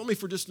 So follow me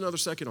for just another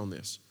second on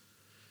this.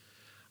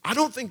 I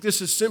don't think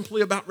this is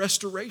simply about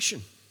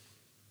restoration.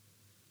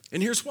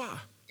 And here's why.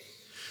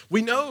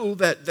 We know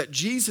that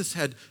Jesus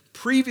had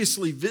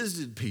previously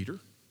visited Peter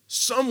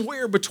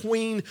somewhere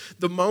between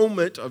the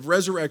moment of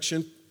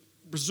resurrection,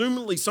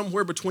 presumably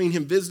somewhere between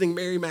him visiting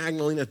Mary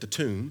Magdalene at the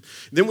tomb.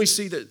 Then we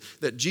see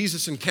that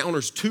Jesus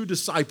encounters 2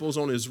 disciples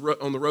on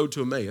the road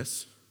to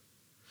Emmaus.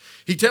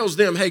 He tells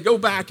them, hey, go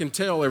back and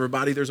tell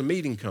everybody there's a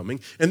meeting coming.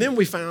 And then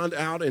we found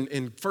out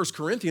in 1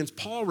 Corinthians,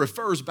 Paul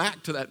refers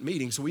back to that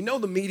meeting. So we know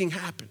the meeting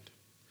happened.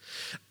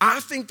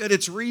 I think that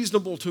it's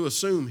reasonable to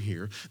assume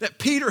here that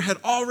Peter had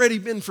already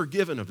been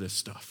forgiven of this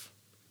stuff.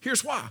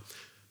 Here's why.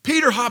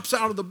 Peter hops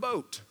out of the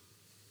boat.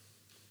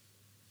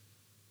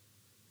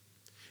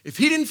 If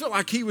he didn't feel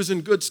like he was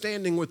in good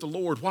standing with the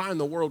Lord, why in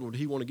the world would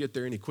he want to get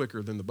there any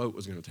quicker than the boat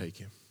was going to take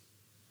him?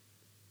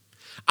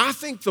 I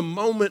think the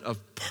moment of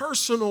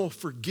personal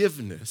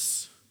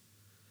forgiveness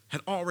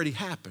had already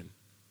happened,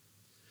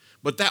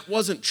 but that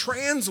wasn't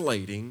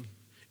translating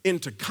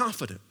into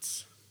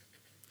confidence.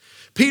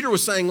 Peter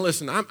was saying,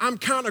 listen, I'm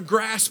kind of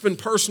grasping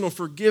personal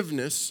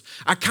forgiveness.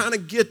 I kind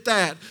of get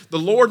that. The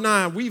Lord and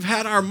I, we've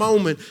had our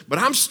moment, but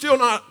I'm still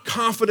not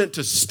confident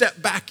to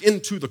step back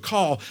into the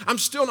call. I'm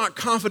still not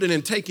confident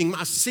in taking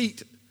my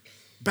seat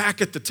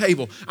back at the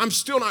table. I'm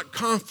still not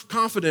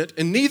confident,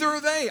 and neither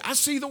are they. I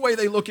see the way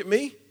they look at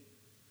me.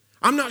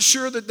 I'm not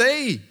sure that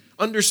they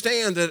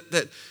understand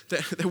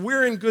that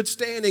we're in good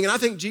standing. And I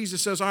think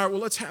Jesus says, all right,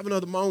 well, let's have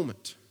another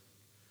moment.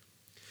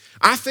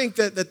 I think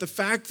that the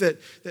fact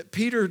that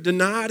Peter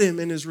denied him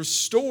and is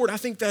restored, I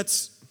think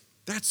that's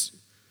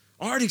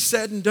already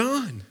said and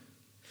done.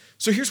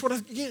 So here's what I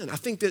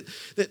think that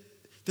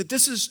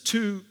this is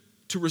to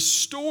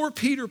restore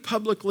Peter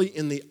publicly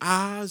in the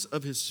eyes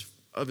of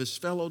his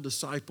fellow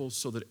disciples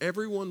so that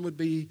everyone would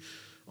be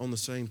on the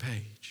same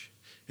page.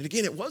 And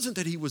again, it wasn't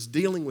that he was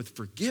dealing with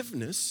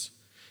forgiveness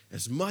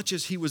as much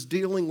as he was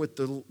dealing with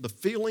the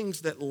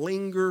feelings that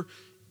linger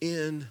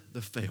in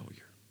the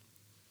failure.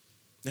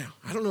 Now,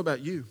 I don't know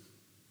about you,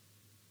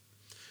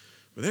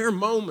 but there are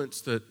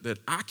moments that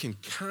I can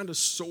kind of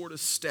sort of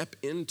step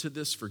into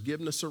this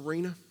forgiveness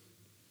arena,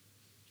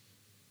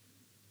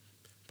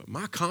 but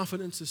my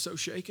confidence is so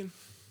shaken.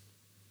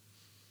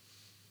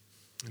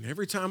 And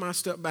every time I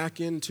step back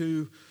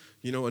into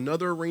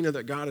another arena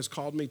that God has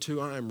called me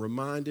to, I am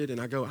reminded and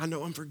I go, I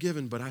know I'm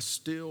forgiven, but I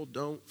still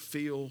don't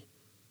feel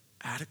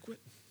adequate.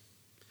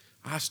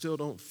 I still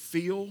don't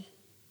feel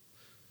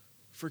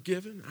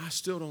forgiven. I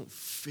still don't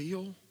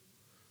feel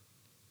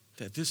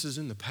that this is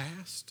in the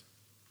past.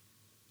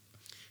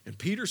 And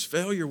Peter's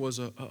failure was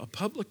a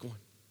public one.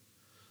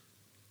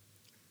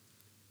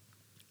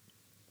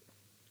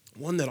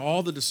 One that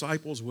all the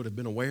disciples would have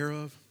been aware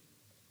of.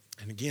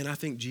 And again, I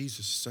think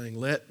Jesus is saying,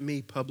 let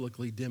me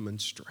publicly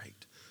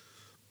demonstrate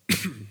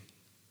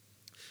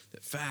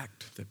the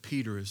fact that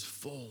Peter is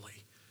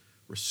fully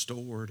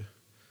restored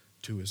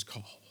to his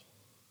call.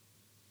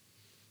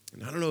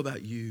 And I don't know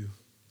about you,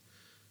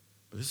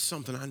 but this is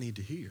something I need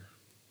to hear.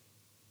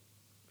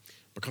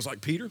 Because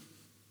like Peter,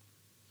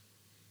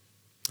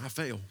 I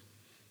fail.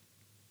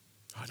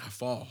 And I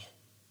fall.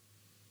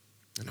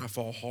 And I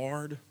fall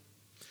hard.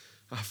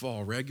 I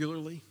fall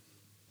regularly.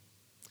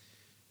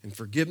 And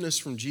forgiveness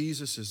from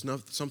Jesus is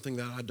not something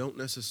that I don't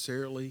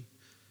necessarily,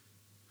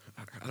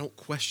 I don't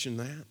question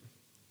that.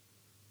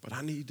 But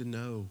I need to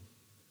know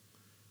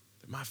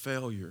that my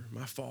failure,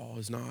 my fall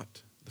is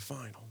not the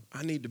final.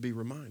 I need to be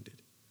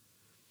reminded.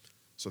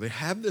 So they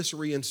have this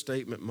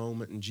reinstatement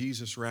moment, and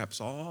Jesus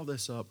wraps all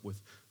this up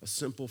with a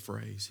simple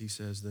phrase. He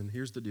says, then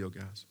here's the deal,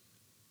 guys.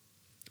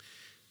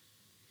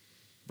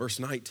 Verse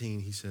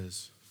 19, he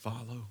says,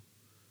 follow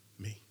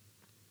me.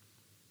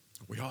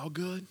 Are we all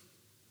good?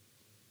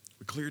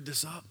 We cleared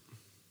this up?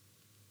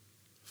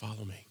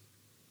 Follow me.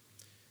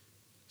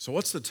 So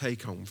what's the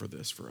take home for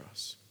this for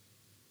us?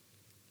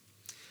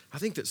 I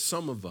think that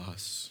some of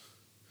us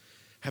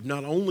have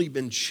not only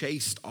been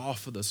chased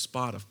off of the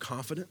spot of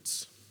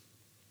confidence,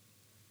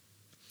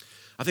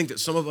 I think that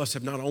some of us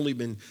have not only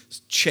been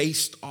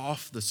chased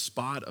off the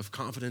spot of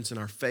confidence in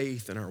our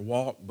faith and our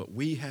walk, but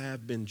we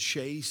have been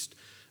chased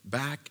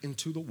back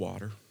into the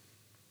water.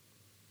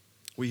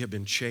 We have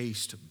been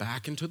chased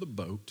back into the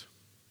boat.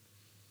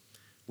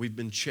 We've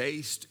been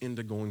chased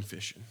into going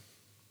fishing.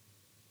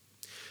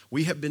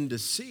 We have been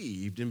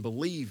deceived in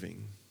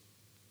believing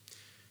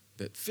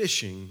that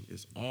fishing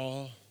is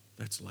all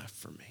that's left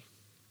for me.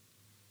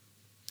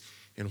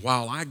 And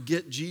while I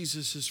get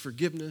Jesus'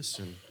 forgiveness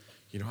and,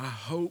 I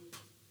hope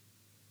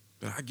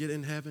that I get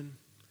in heaven,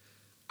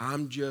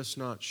 I'm just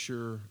not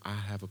sure I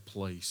have a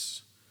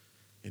place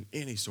in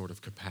any sort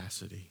of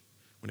capacity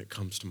when it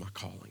comes to my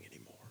calling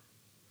anymore.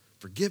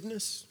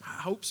 Forgiveness,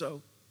 I hope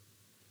so.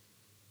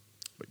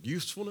 But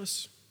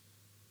usefulness,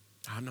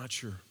 I'm not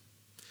sure.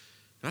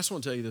 And I just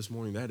want to tell you this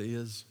morning, that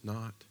is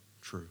not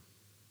true.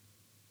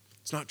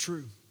 It's not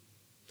true.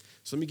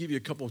 So let me give you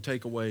a couple of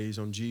takeaways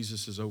on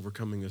Jesus'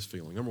 overcoming this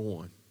feeling. Number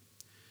one,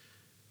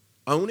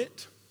 own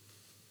it,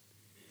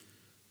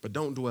 but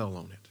don't dwell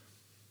on it.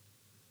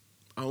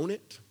 Own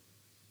it,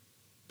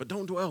 but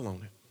don't dwell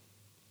on it.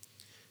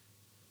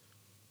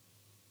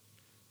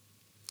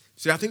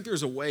 See, I think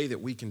there's a way that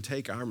we can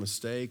take our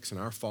mistakes and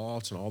our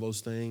faults and all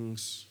those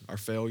things, our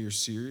failures,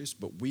 serious,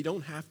 but we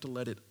don't have to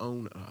let it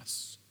own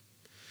us.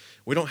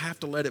 We don't have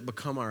to let it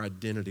become our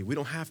identity. We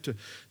don't have to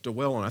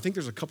dwell on it. I think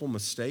there's a couple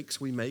mistakes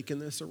we make in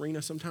this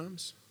arena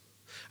sometimes.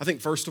 I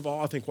think, first of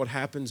all, what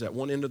happens at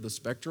one end of the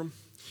spectrum,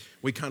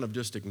 we kind of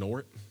just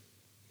ignore it.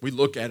 We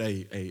look at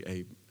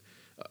a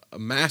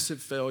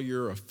massive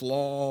failure, a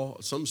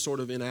flaw, some sort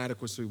of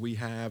inadequacy we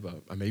have,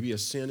 maybe a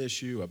sin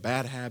issue, a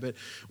bad habit.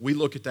 We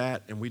look at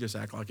that and we just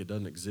act like it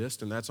doesn't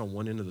exist, and that's on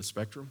one end of the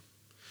spectrum.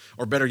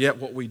 Or better yet,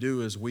 what we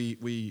do is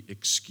we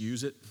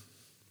excuse it.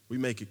 We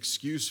make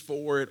excuse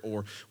for it,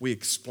 or we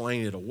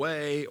explain it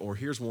away, or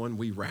here's one,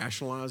 we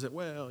rationalize it.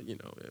 Well,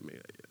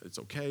 it's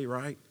okay,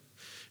 right?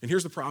 And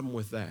here's the problem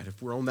with that.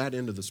 If we're on that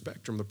end of the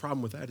spectrum, the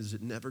problem with that is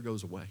it never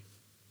goes away.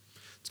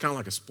 It's kind of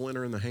like a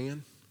splinter in the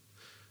hand.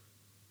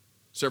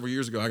 Several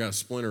years ago, I got a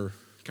splinter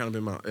kind of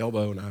in my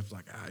elbow, and I was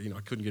like,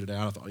 I couldn't get it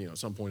out. I thought, at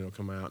some point it'll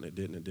come out, and it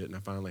didn't. I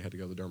finally had to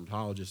go to the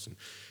dermatologist, and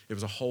it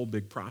was a whole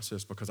big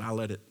process because I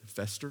let it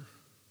fester.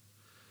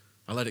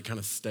 I let it kind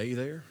of stay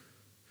there.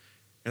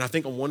 And I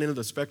think on one end of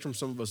the spectrum,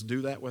 some of us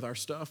do that with our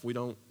stuff. We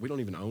don't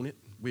even own it.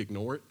 We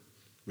ignore it.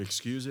 We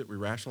excuse it. We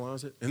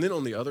rationalize it. And then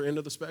on the other end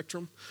of the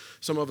spectrum,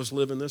 some of us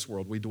live in this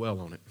world. We dwell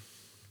on it.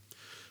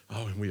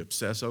 Oh, and we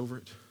obsess over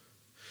it.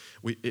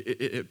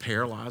 It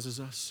paralyzes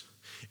us.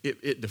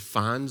 It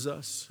defines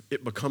us.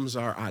 It becomes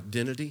our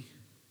identity.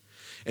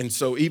 And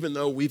so even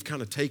though we've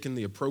kind of taken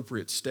the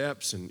appropriate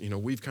steps and,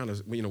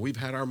 we've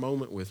had our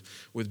moment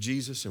with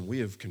Jesus and we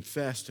have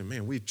confessed and,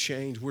 man, we've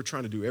changed. We're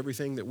trying to do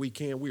everything that we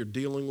can. We are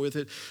dealing with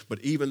it. But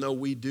even though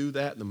we do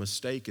that, the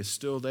mistake is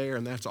still there,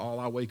 and that's all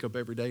I wake up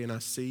every day and I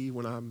see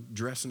when I'm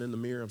dressing in the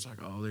mirror. I'm like,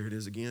 oh, there it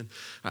is again.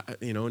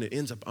 And it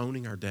ends up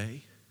owning our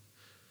day.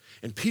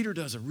 And Peter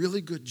does a really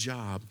good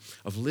job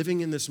of living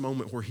in this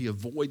moment where he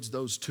avoids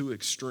those two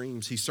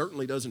extremes. He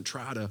certainly doesn't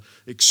try to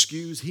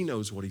excuse. He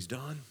knows what he's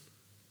done.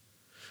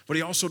 But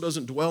he also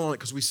doesn't dwell on it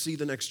because we see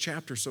the next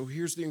chapter. So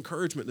here's the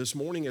encouragement this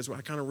morning as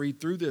I kind of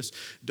read through this.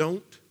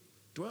 Don't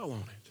dwell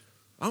on it.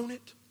 Own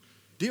it.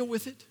 Deal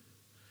with it.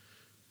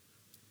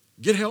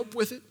 Get help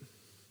with it.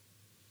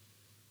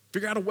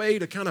 Figure out a way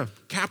to kind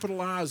of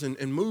capitalize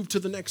and move to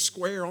the next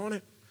square on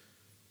it.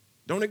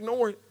 Don't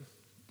ignore it,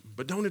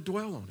 but don't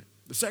dwell on it.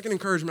 The second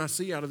encouragement I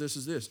see out of this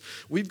is this.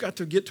 We've got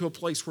to get to a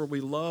place where we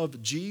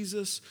love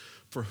Jesus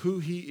for who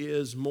he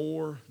is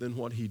more than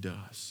what he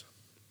does.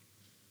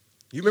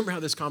 You remember how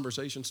this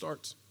conversation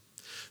starts?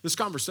 This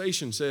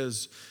conversation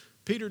says,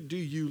 Peter, do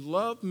you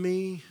love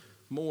me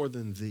more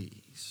than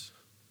these?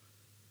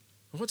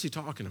 What's he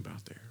talking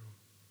about there?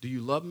 Do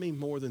you love me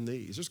more than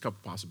these? There's a couple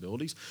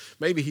possibilities.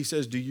 Maybe he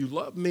says, do you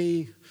love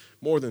me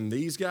more than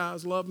these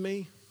guys love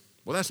me?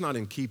 Well, that's not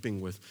in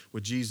keeping with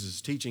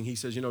Jesus' teaching. He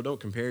says, don't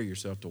compare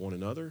yourself to one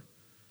another.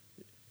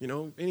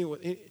 Anyway,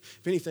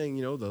 if anything,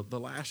 the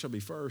last shall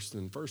be first,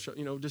 and first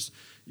shall, just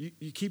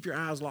you keep your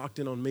eyes locked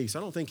in on me. So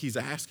I don't think he's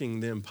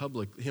asking him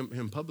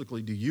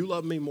publicly, do you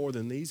love me more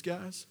than these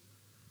guys?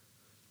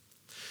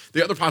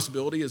 The other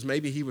possibility is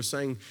maybe he was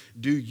saying,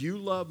 do you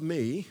love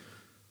me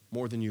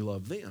more than you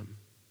love them?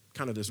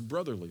 Kind of this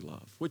brotherly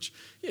love, which,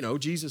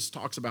 Jesus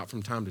talks about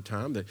from time to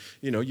time that,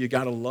 you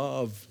got to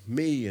love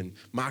me and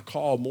my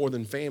call more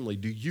than family.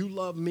 Do you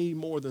love me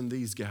more than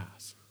these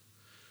guys?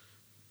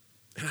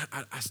 And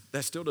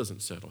that still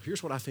doesn't settle.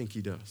 Here's what I think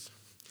he does.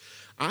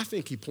 I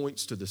think he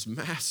points to this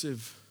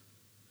massive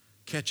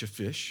catch of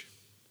fish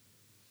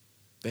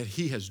that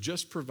he has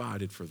just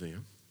provided for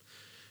them,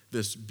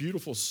 this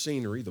beautiful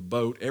scenery, the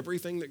boat,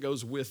 everything that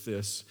goes with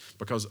this,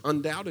 because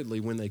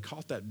undoubtedly when they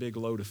caught that big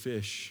load of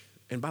fish,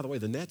 and by the way,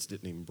 the nets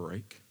didn't even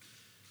break,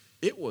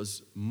 it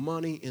was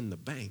money in the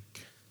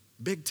bank,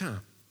 big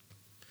time.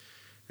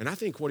 And I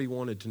think what he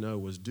wanted to know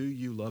was, do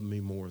you love me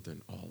more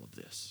than all of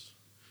this?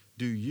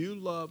 Do you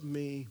love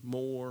me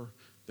more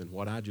than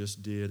what I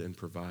just did and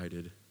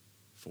provided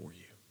for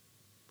you?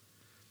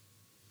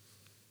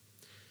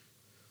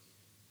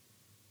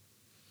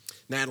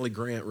 Natalie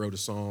Grant wrote a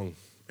song,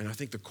 and I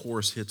think the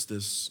chorus hits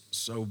this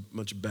so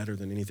much better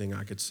than anything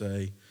I could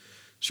say.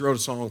 She wrote a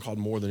song called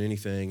More Than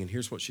Anything, and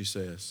here's what she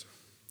says.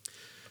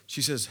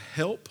 She says,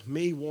 help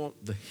me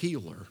want the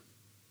healer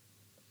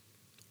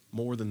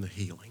more than the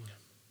healing.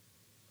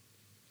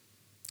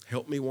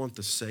 Help me want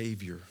the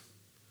Savior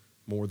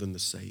more than the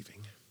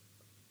saving.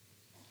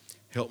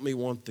 Help me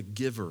want the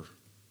giver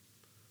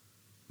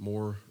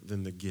more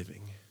than the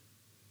giving.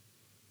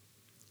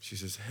 She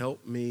says,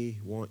 help me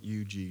want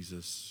you,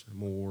 Jesus,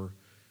 more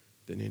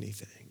than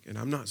anything. And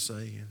I'm not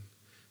saying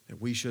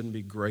that we shouldn't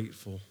be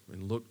grateful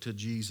and look to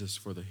Jesus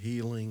for the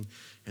healing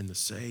and the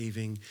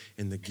saving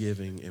and the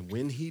giving. And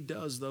when he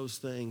does those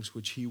things,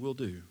 which he will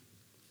do,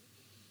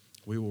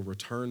 we will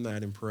return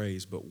that in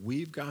praise. But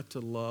we've got to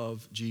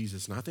love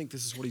Jesus. And I think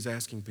this is what he's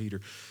asking Peter.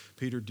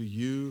 Peter, do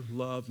you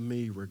love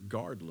me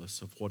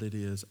regardless of what it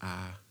is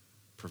I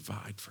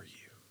provide for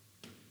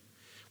you?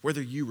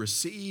 Whether you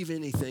receive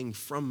anything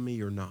from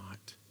me or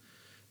not,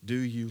 do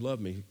you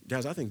love me?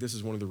 Guys, I think this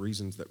is one of the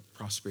reasons that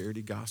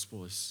prosperity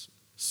gospel is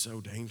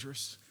so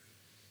dangerous.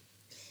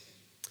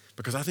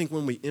 Because I think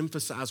when we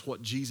emphasize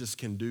what Jesus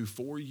can do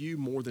for you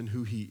more than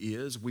who he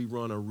is, we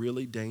run a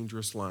really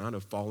dangerous line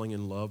of falling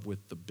in love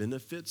with the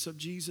benefits of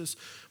Jesus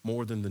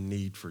more than the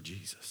need for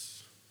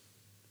Jesus.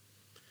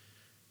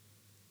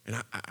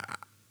 And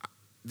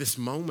this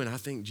moment, I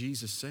think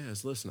Jesus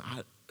says, listen,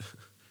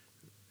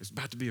 it's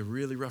about to be a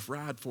really rough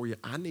ride for you.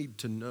 I need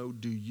to know,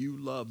 do you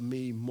love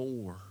me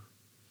more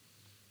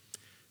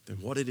than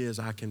what it is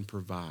I can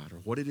provide or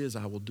what it is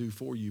I will do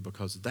for you?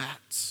 Because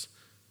that's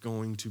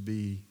going to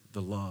be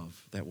the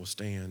love that will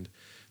stand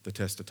the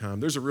test of time.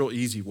 There's a real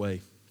easy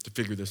way to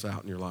figure this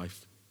out in your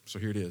life. So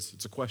here it is.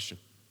 It's a question.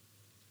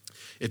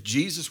 If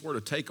Jesus were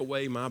to take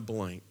away my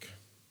blank,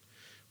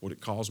 would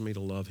it cause me to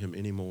love him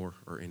any more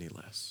or any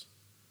less?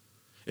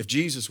 If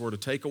Jesus were to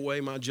take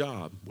away my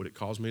job, would it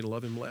cause me to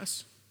love him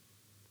less?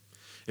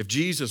 If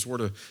Jesus were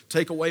to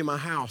take away my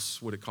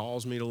house, would it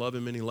cause me to love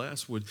him any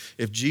less?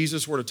 If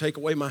Jesus were to take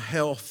away my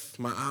health,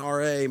 my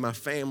IRA, my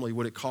family,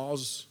 would it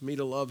cause me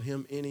to love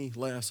him any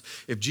less?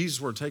 If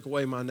Jesus were to take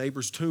away my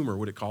neighbor's tumor,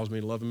 would it cause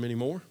me to love him any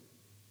more?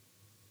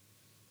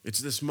 It's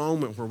this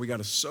moment where we got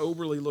to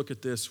soberly look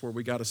at this, where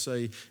we got to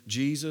say,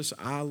 Jesus,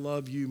 I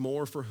love you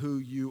more for who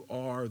you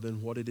are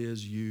than what it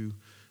is you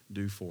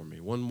do for me.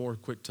 One more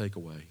quick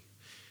takeaway.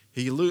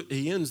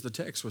 He ends the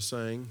text with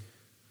saying,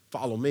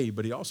 follow me,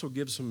 but he also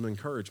gives some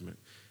encouragement.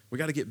 We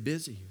got to get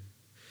busy.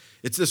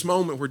 It's this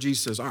moment where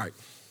Jesus says, all right,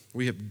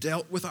 we have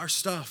dealt with our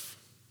stuff.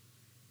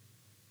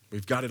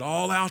 We've got it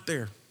all out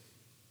there.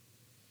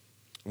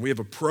 And we have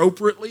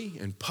appropriately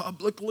and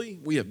publicly,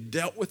 we have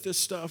dealt with this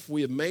stuff.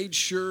 We have made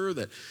sure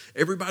that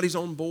everybody's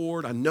on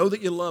board. I know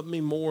that you love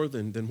me more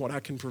than what I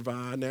can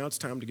provide. Now it's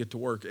time to get to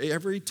work.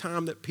 Every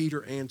time that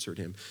Peter answered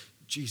him,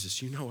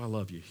 Jesus, you know I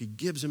love you. He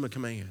gives him a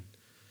command.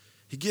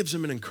 He gives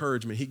him an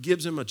encouragement. He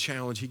gives him a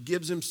challenge. He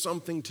gives him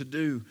something to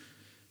do.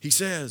 He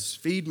says,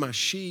 feed my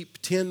sheep,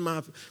 tend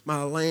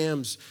my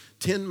lambs,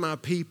 tend my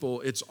people.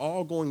 It's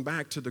all going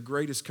back to the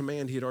greatest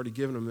command he had already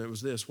given him. It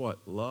was this, what?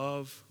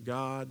 Love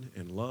God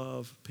and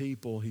love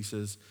people. He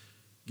says,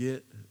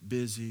 get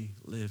busy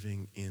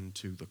living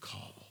into the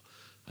call.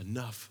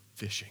 Enough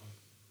fishing.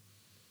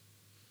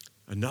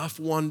 Enough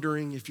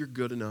wondering if you're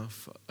good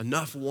enough.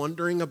 Enough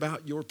wondering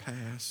about your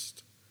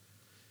past.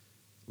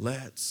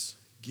 Let's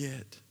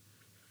get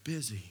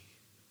busy.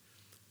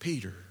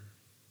 Peter,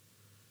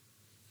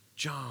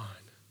 John,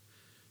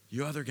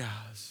 you other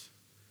guys,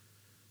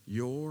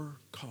 your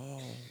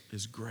call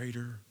is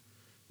greater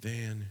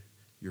than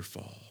your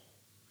fall.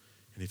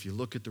 And if you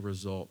look at the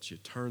results, you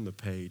turn the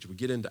page, we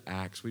get into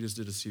Acts. We just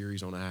did a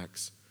series on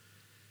Acts.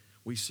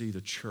 We see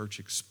the church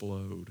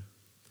explode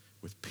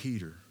with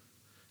Peter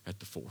at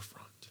the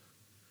forefront.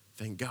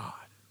 Thank God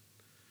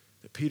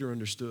that Peter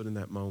understood in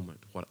that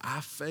moment what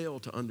I fail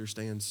to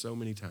understand so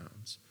many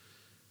times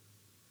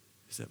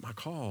is that my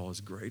call is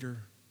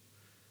greater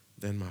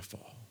than my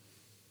fall.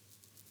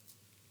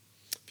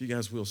 If you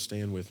guys will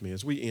stand with me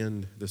as we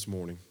end this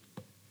morning.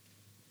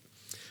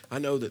 I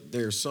know that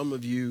there are some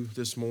of you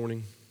this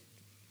morning,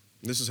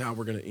 this is how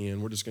we're going to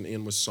end. We're just going to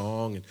end with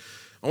song. And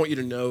I want you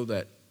to know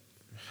that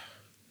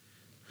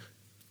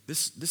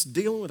this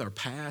dealing with our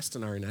past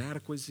and our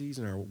inadequacies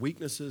and our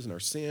weaknesses and our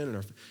sin,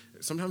 and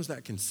sometimes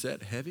that can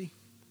set heavy.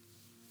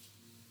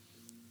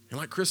 And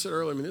like Chris said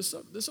earlier, this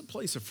is a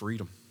place of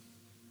freedom.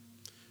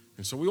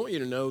 And so we want you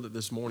to know that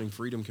this morning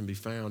freedom can be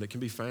found. It can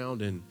be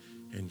found in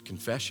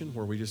confession,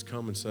 where we just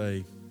come and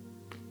say,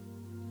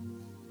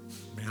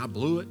 man, I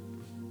blew it.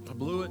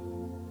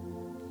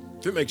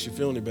 If it makes you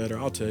feel any better,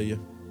 I'll tell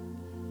you.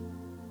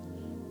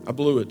 I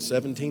blew it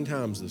 17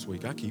 times this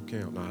week. I keep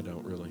count. No, I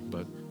don't really,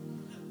 but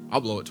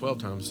I'll blow it 12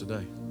 times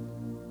today.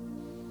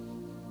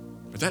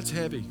 But that's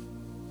heavy.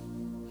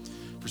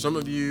 For some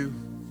of you,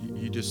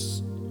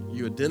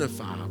 you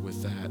identify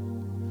with that.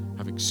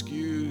 I've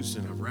excused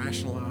and I've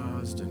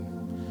rationalized,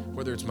 and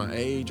whether it's my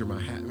age or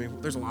my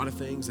there's a lot of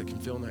things that can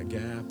fill in that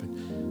gap,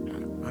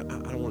 and I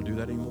don't want to do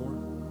that anymore.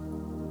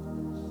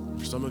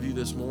 For some of you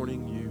this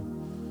morning, you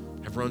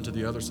have run to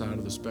the other side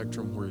of the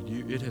spectrum where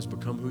it has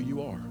become who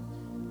you are.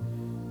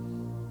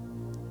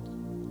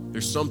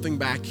 There's something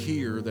back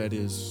here that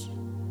is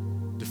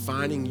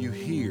defining you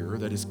here,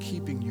 that is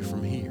keeping you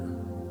from here,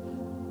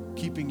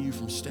 keeping you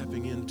from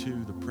stepping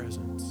into the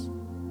presence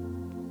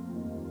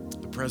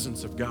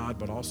of God,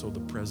 but also the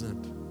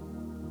present.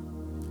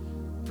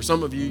 For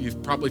some of you, you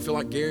probably feel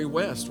like Gary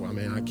West. Well,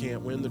 man, I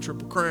can't win the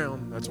Triple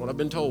Crown. That's what I've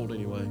been told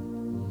anyway.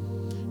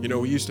 You know,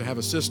 we used to have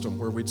a system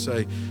where we'd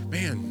say,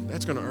 man,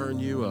 that's going to earn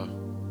you a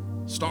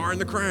star in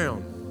the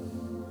crown.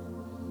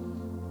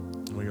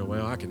 And we go,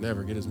 well, I can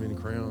never get as many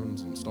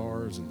crowns and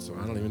stars, and so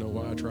I don't even know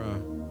why I try.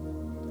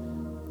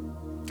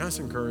 I just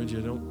encourage you,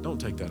 don't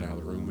take that out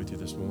of the room with you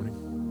this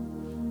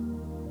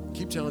morning.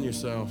 Keep telling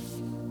yourself,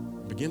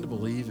 begin to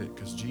believe it,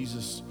 because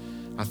Jesus,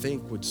 I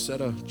think, would set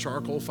a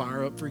charcoal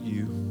fire up for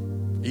you,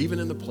 even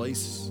in the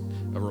place,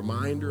 a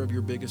reminder of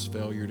your biggest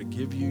failure, to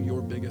give you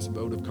your biggest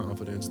vote of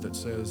confidence that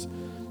says,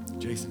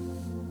 Jason,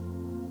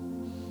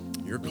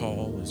 your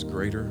call is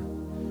greater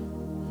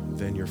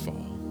than your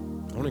fall.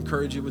 I want to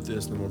encourage you with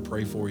this, and I'm going to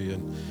pray for you.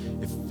 And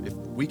if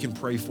we can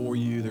pray for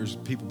you, there's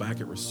people back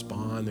at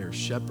Respond, there are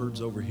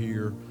shepherds over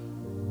here.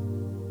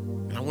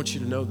 And I want you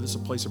to know that this is a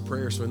place of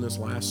prayer. So in this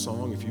last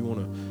song, if you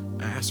want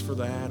to ask for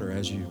that, or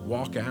as you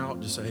walk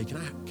out, just say, hey, can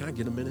I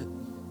get a minute?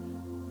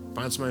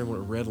 Find somebody with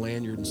a red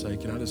lanyard and say,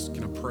 can I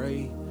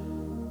pray?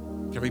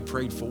 Can I be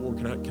prayed for?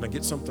 Can I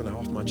get something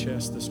off my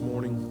chest this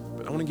morning?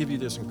 But I want to give you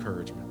this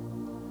encouragement.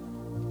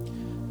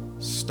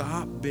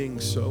 Stop being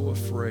so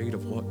afraid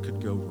of what could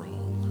go wrong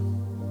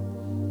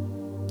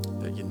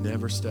that you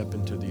never step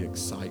into the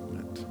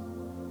excitement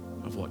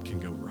of what can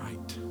go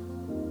right.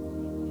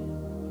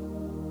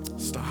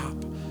 Stop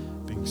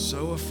being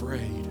so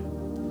afraid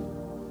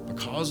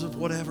because of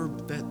whatever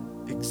that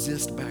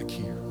exists back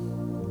here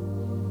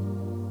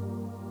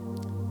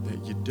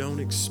that you don't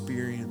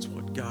experience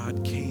what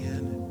God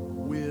can,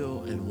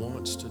 will, and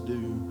wants to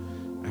do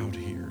out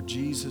here.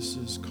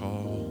 Jesus'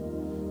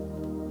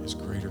 call is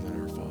greater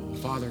than our fall.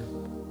 Father,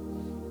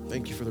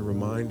 thank you for the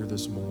reminder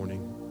this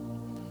morning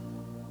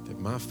that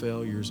my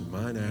failures and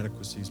my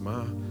inadequacies,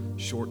 my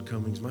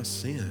shortcomings, my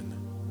sin,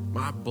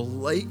 my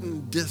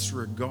blatant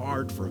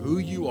disregard for who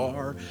you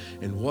are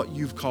and what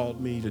you've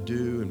called me to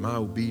do, and my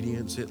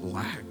obedience, it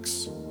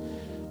lacks.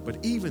 But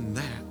even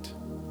that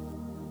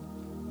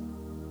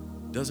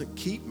doesn't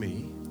keep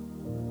me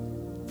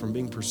from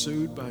being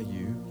pursued by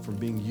you, from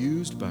being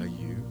used by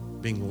you,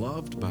 being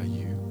loved by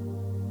you.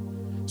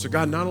 So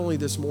God, not only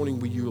this morning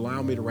will you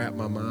allow me to wrap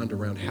my mind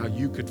around how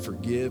you could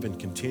forgive and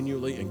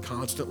continually and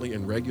constantly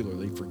and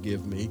regularly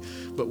forgive me,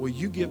 but will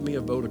you give me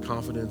a vote of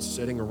confidence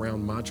sitting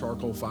around my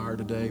charcoal fire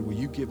today? Will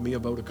you give me a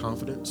vote of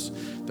confidence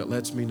that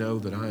lets me know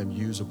that I am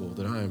usable,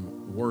 that I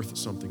am worth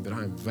something, that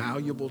I am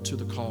valuable to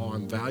the call,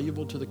 I'm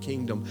valuable to the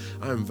kingdom,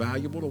 I am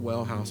valuable to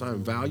Wellhouse, I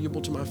am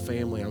valuable to my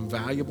family, I'm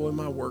valuable in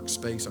my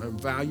workspace, I'm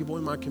valuable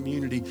in my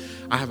community.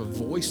 I have a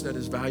voice that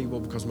is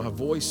valuable because my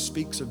voice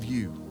speaks of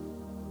you.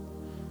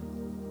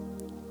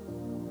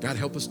 God,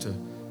 help us to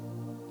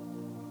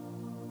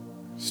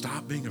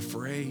stop being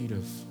afraid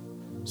of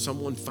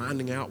someone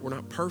finding out we're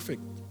not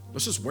perfect.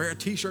 Let's just wear a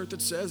t-shirt that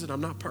says it,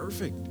 I'm not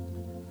perfect.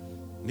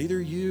 Neither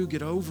are you,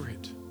 get over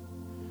it.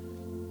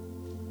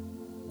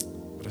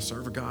 But I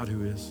serve a God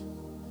who is,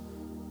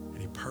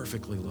 and he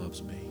perfectly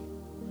loves me.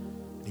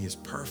 And he has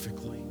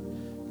perfectly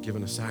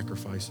given a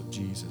sacrifice of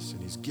Jesus,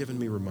 and he's given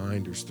me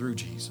reminders through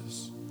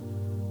Jesus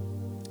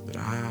that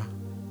I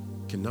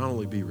can not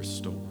only be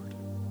restored,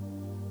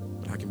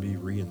 but I can be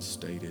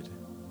reinstated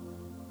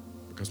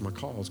because my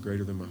call is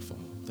greater than my fall.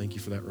 Thank you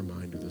for that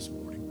reminder this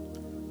morning.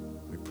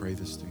 We pray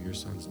this through your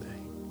son's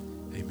name.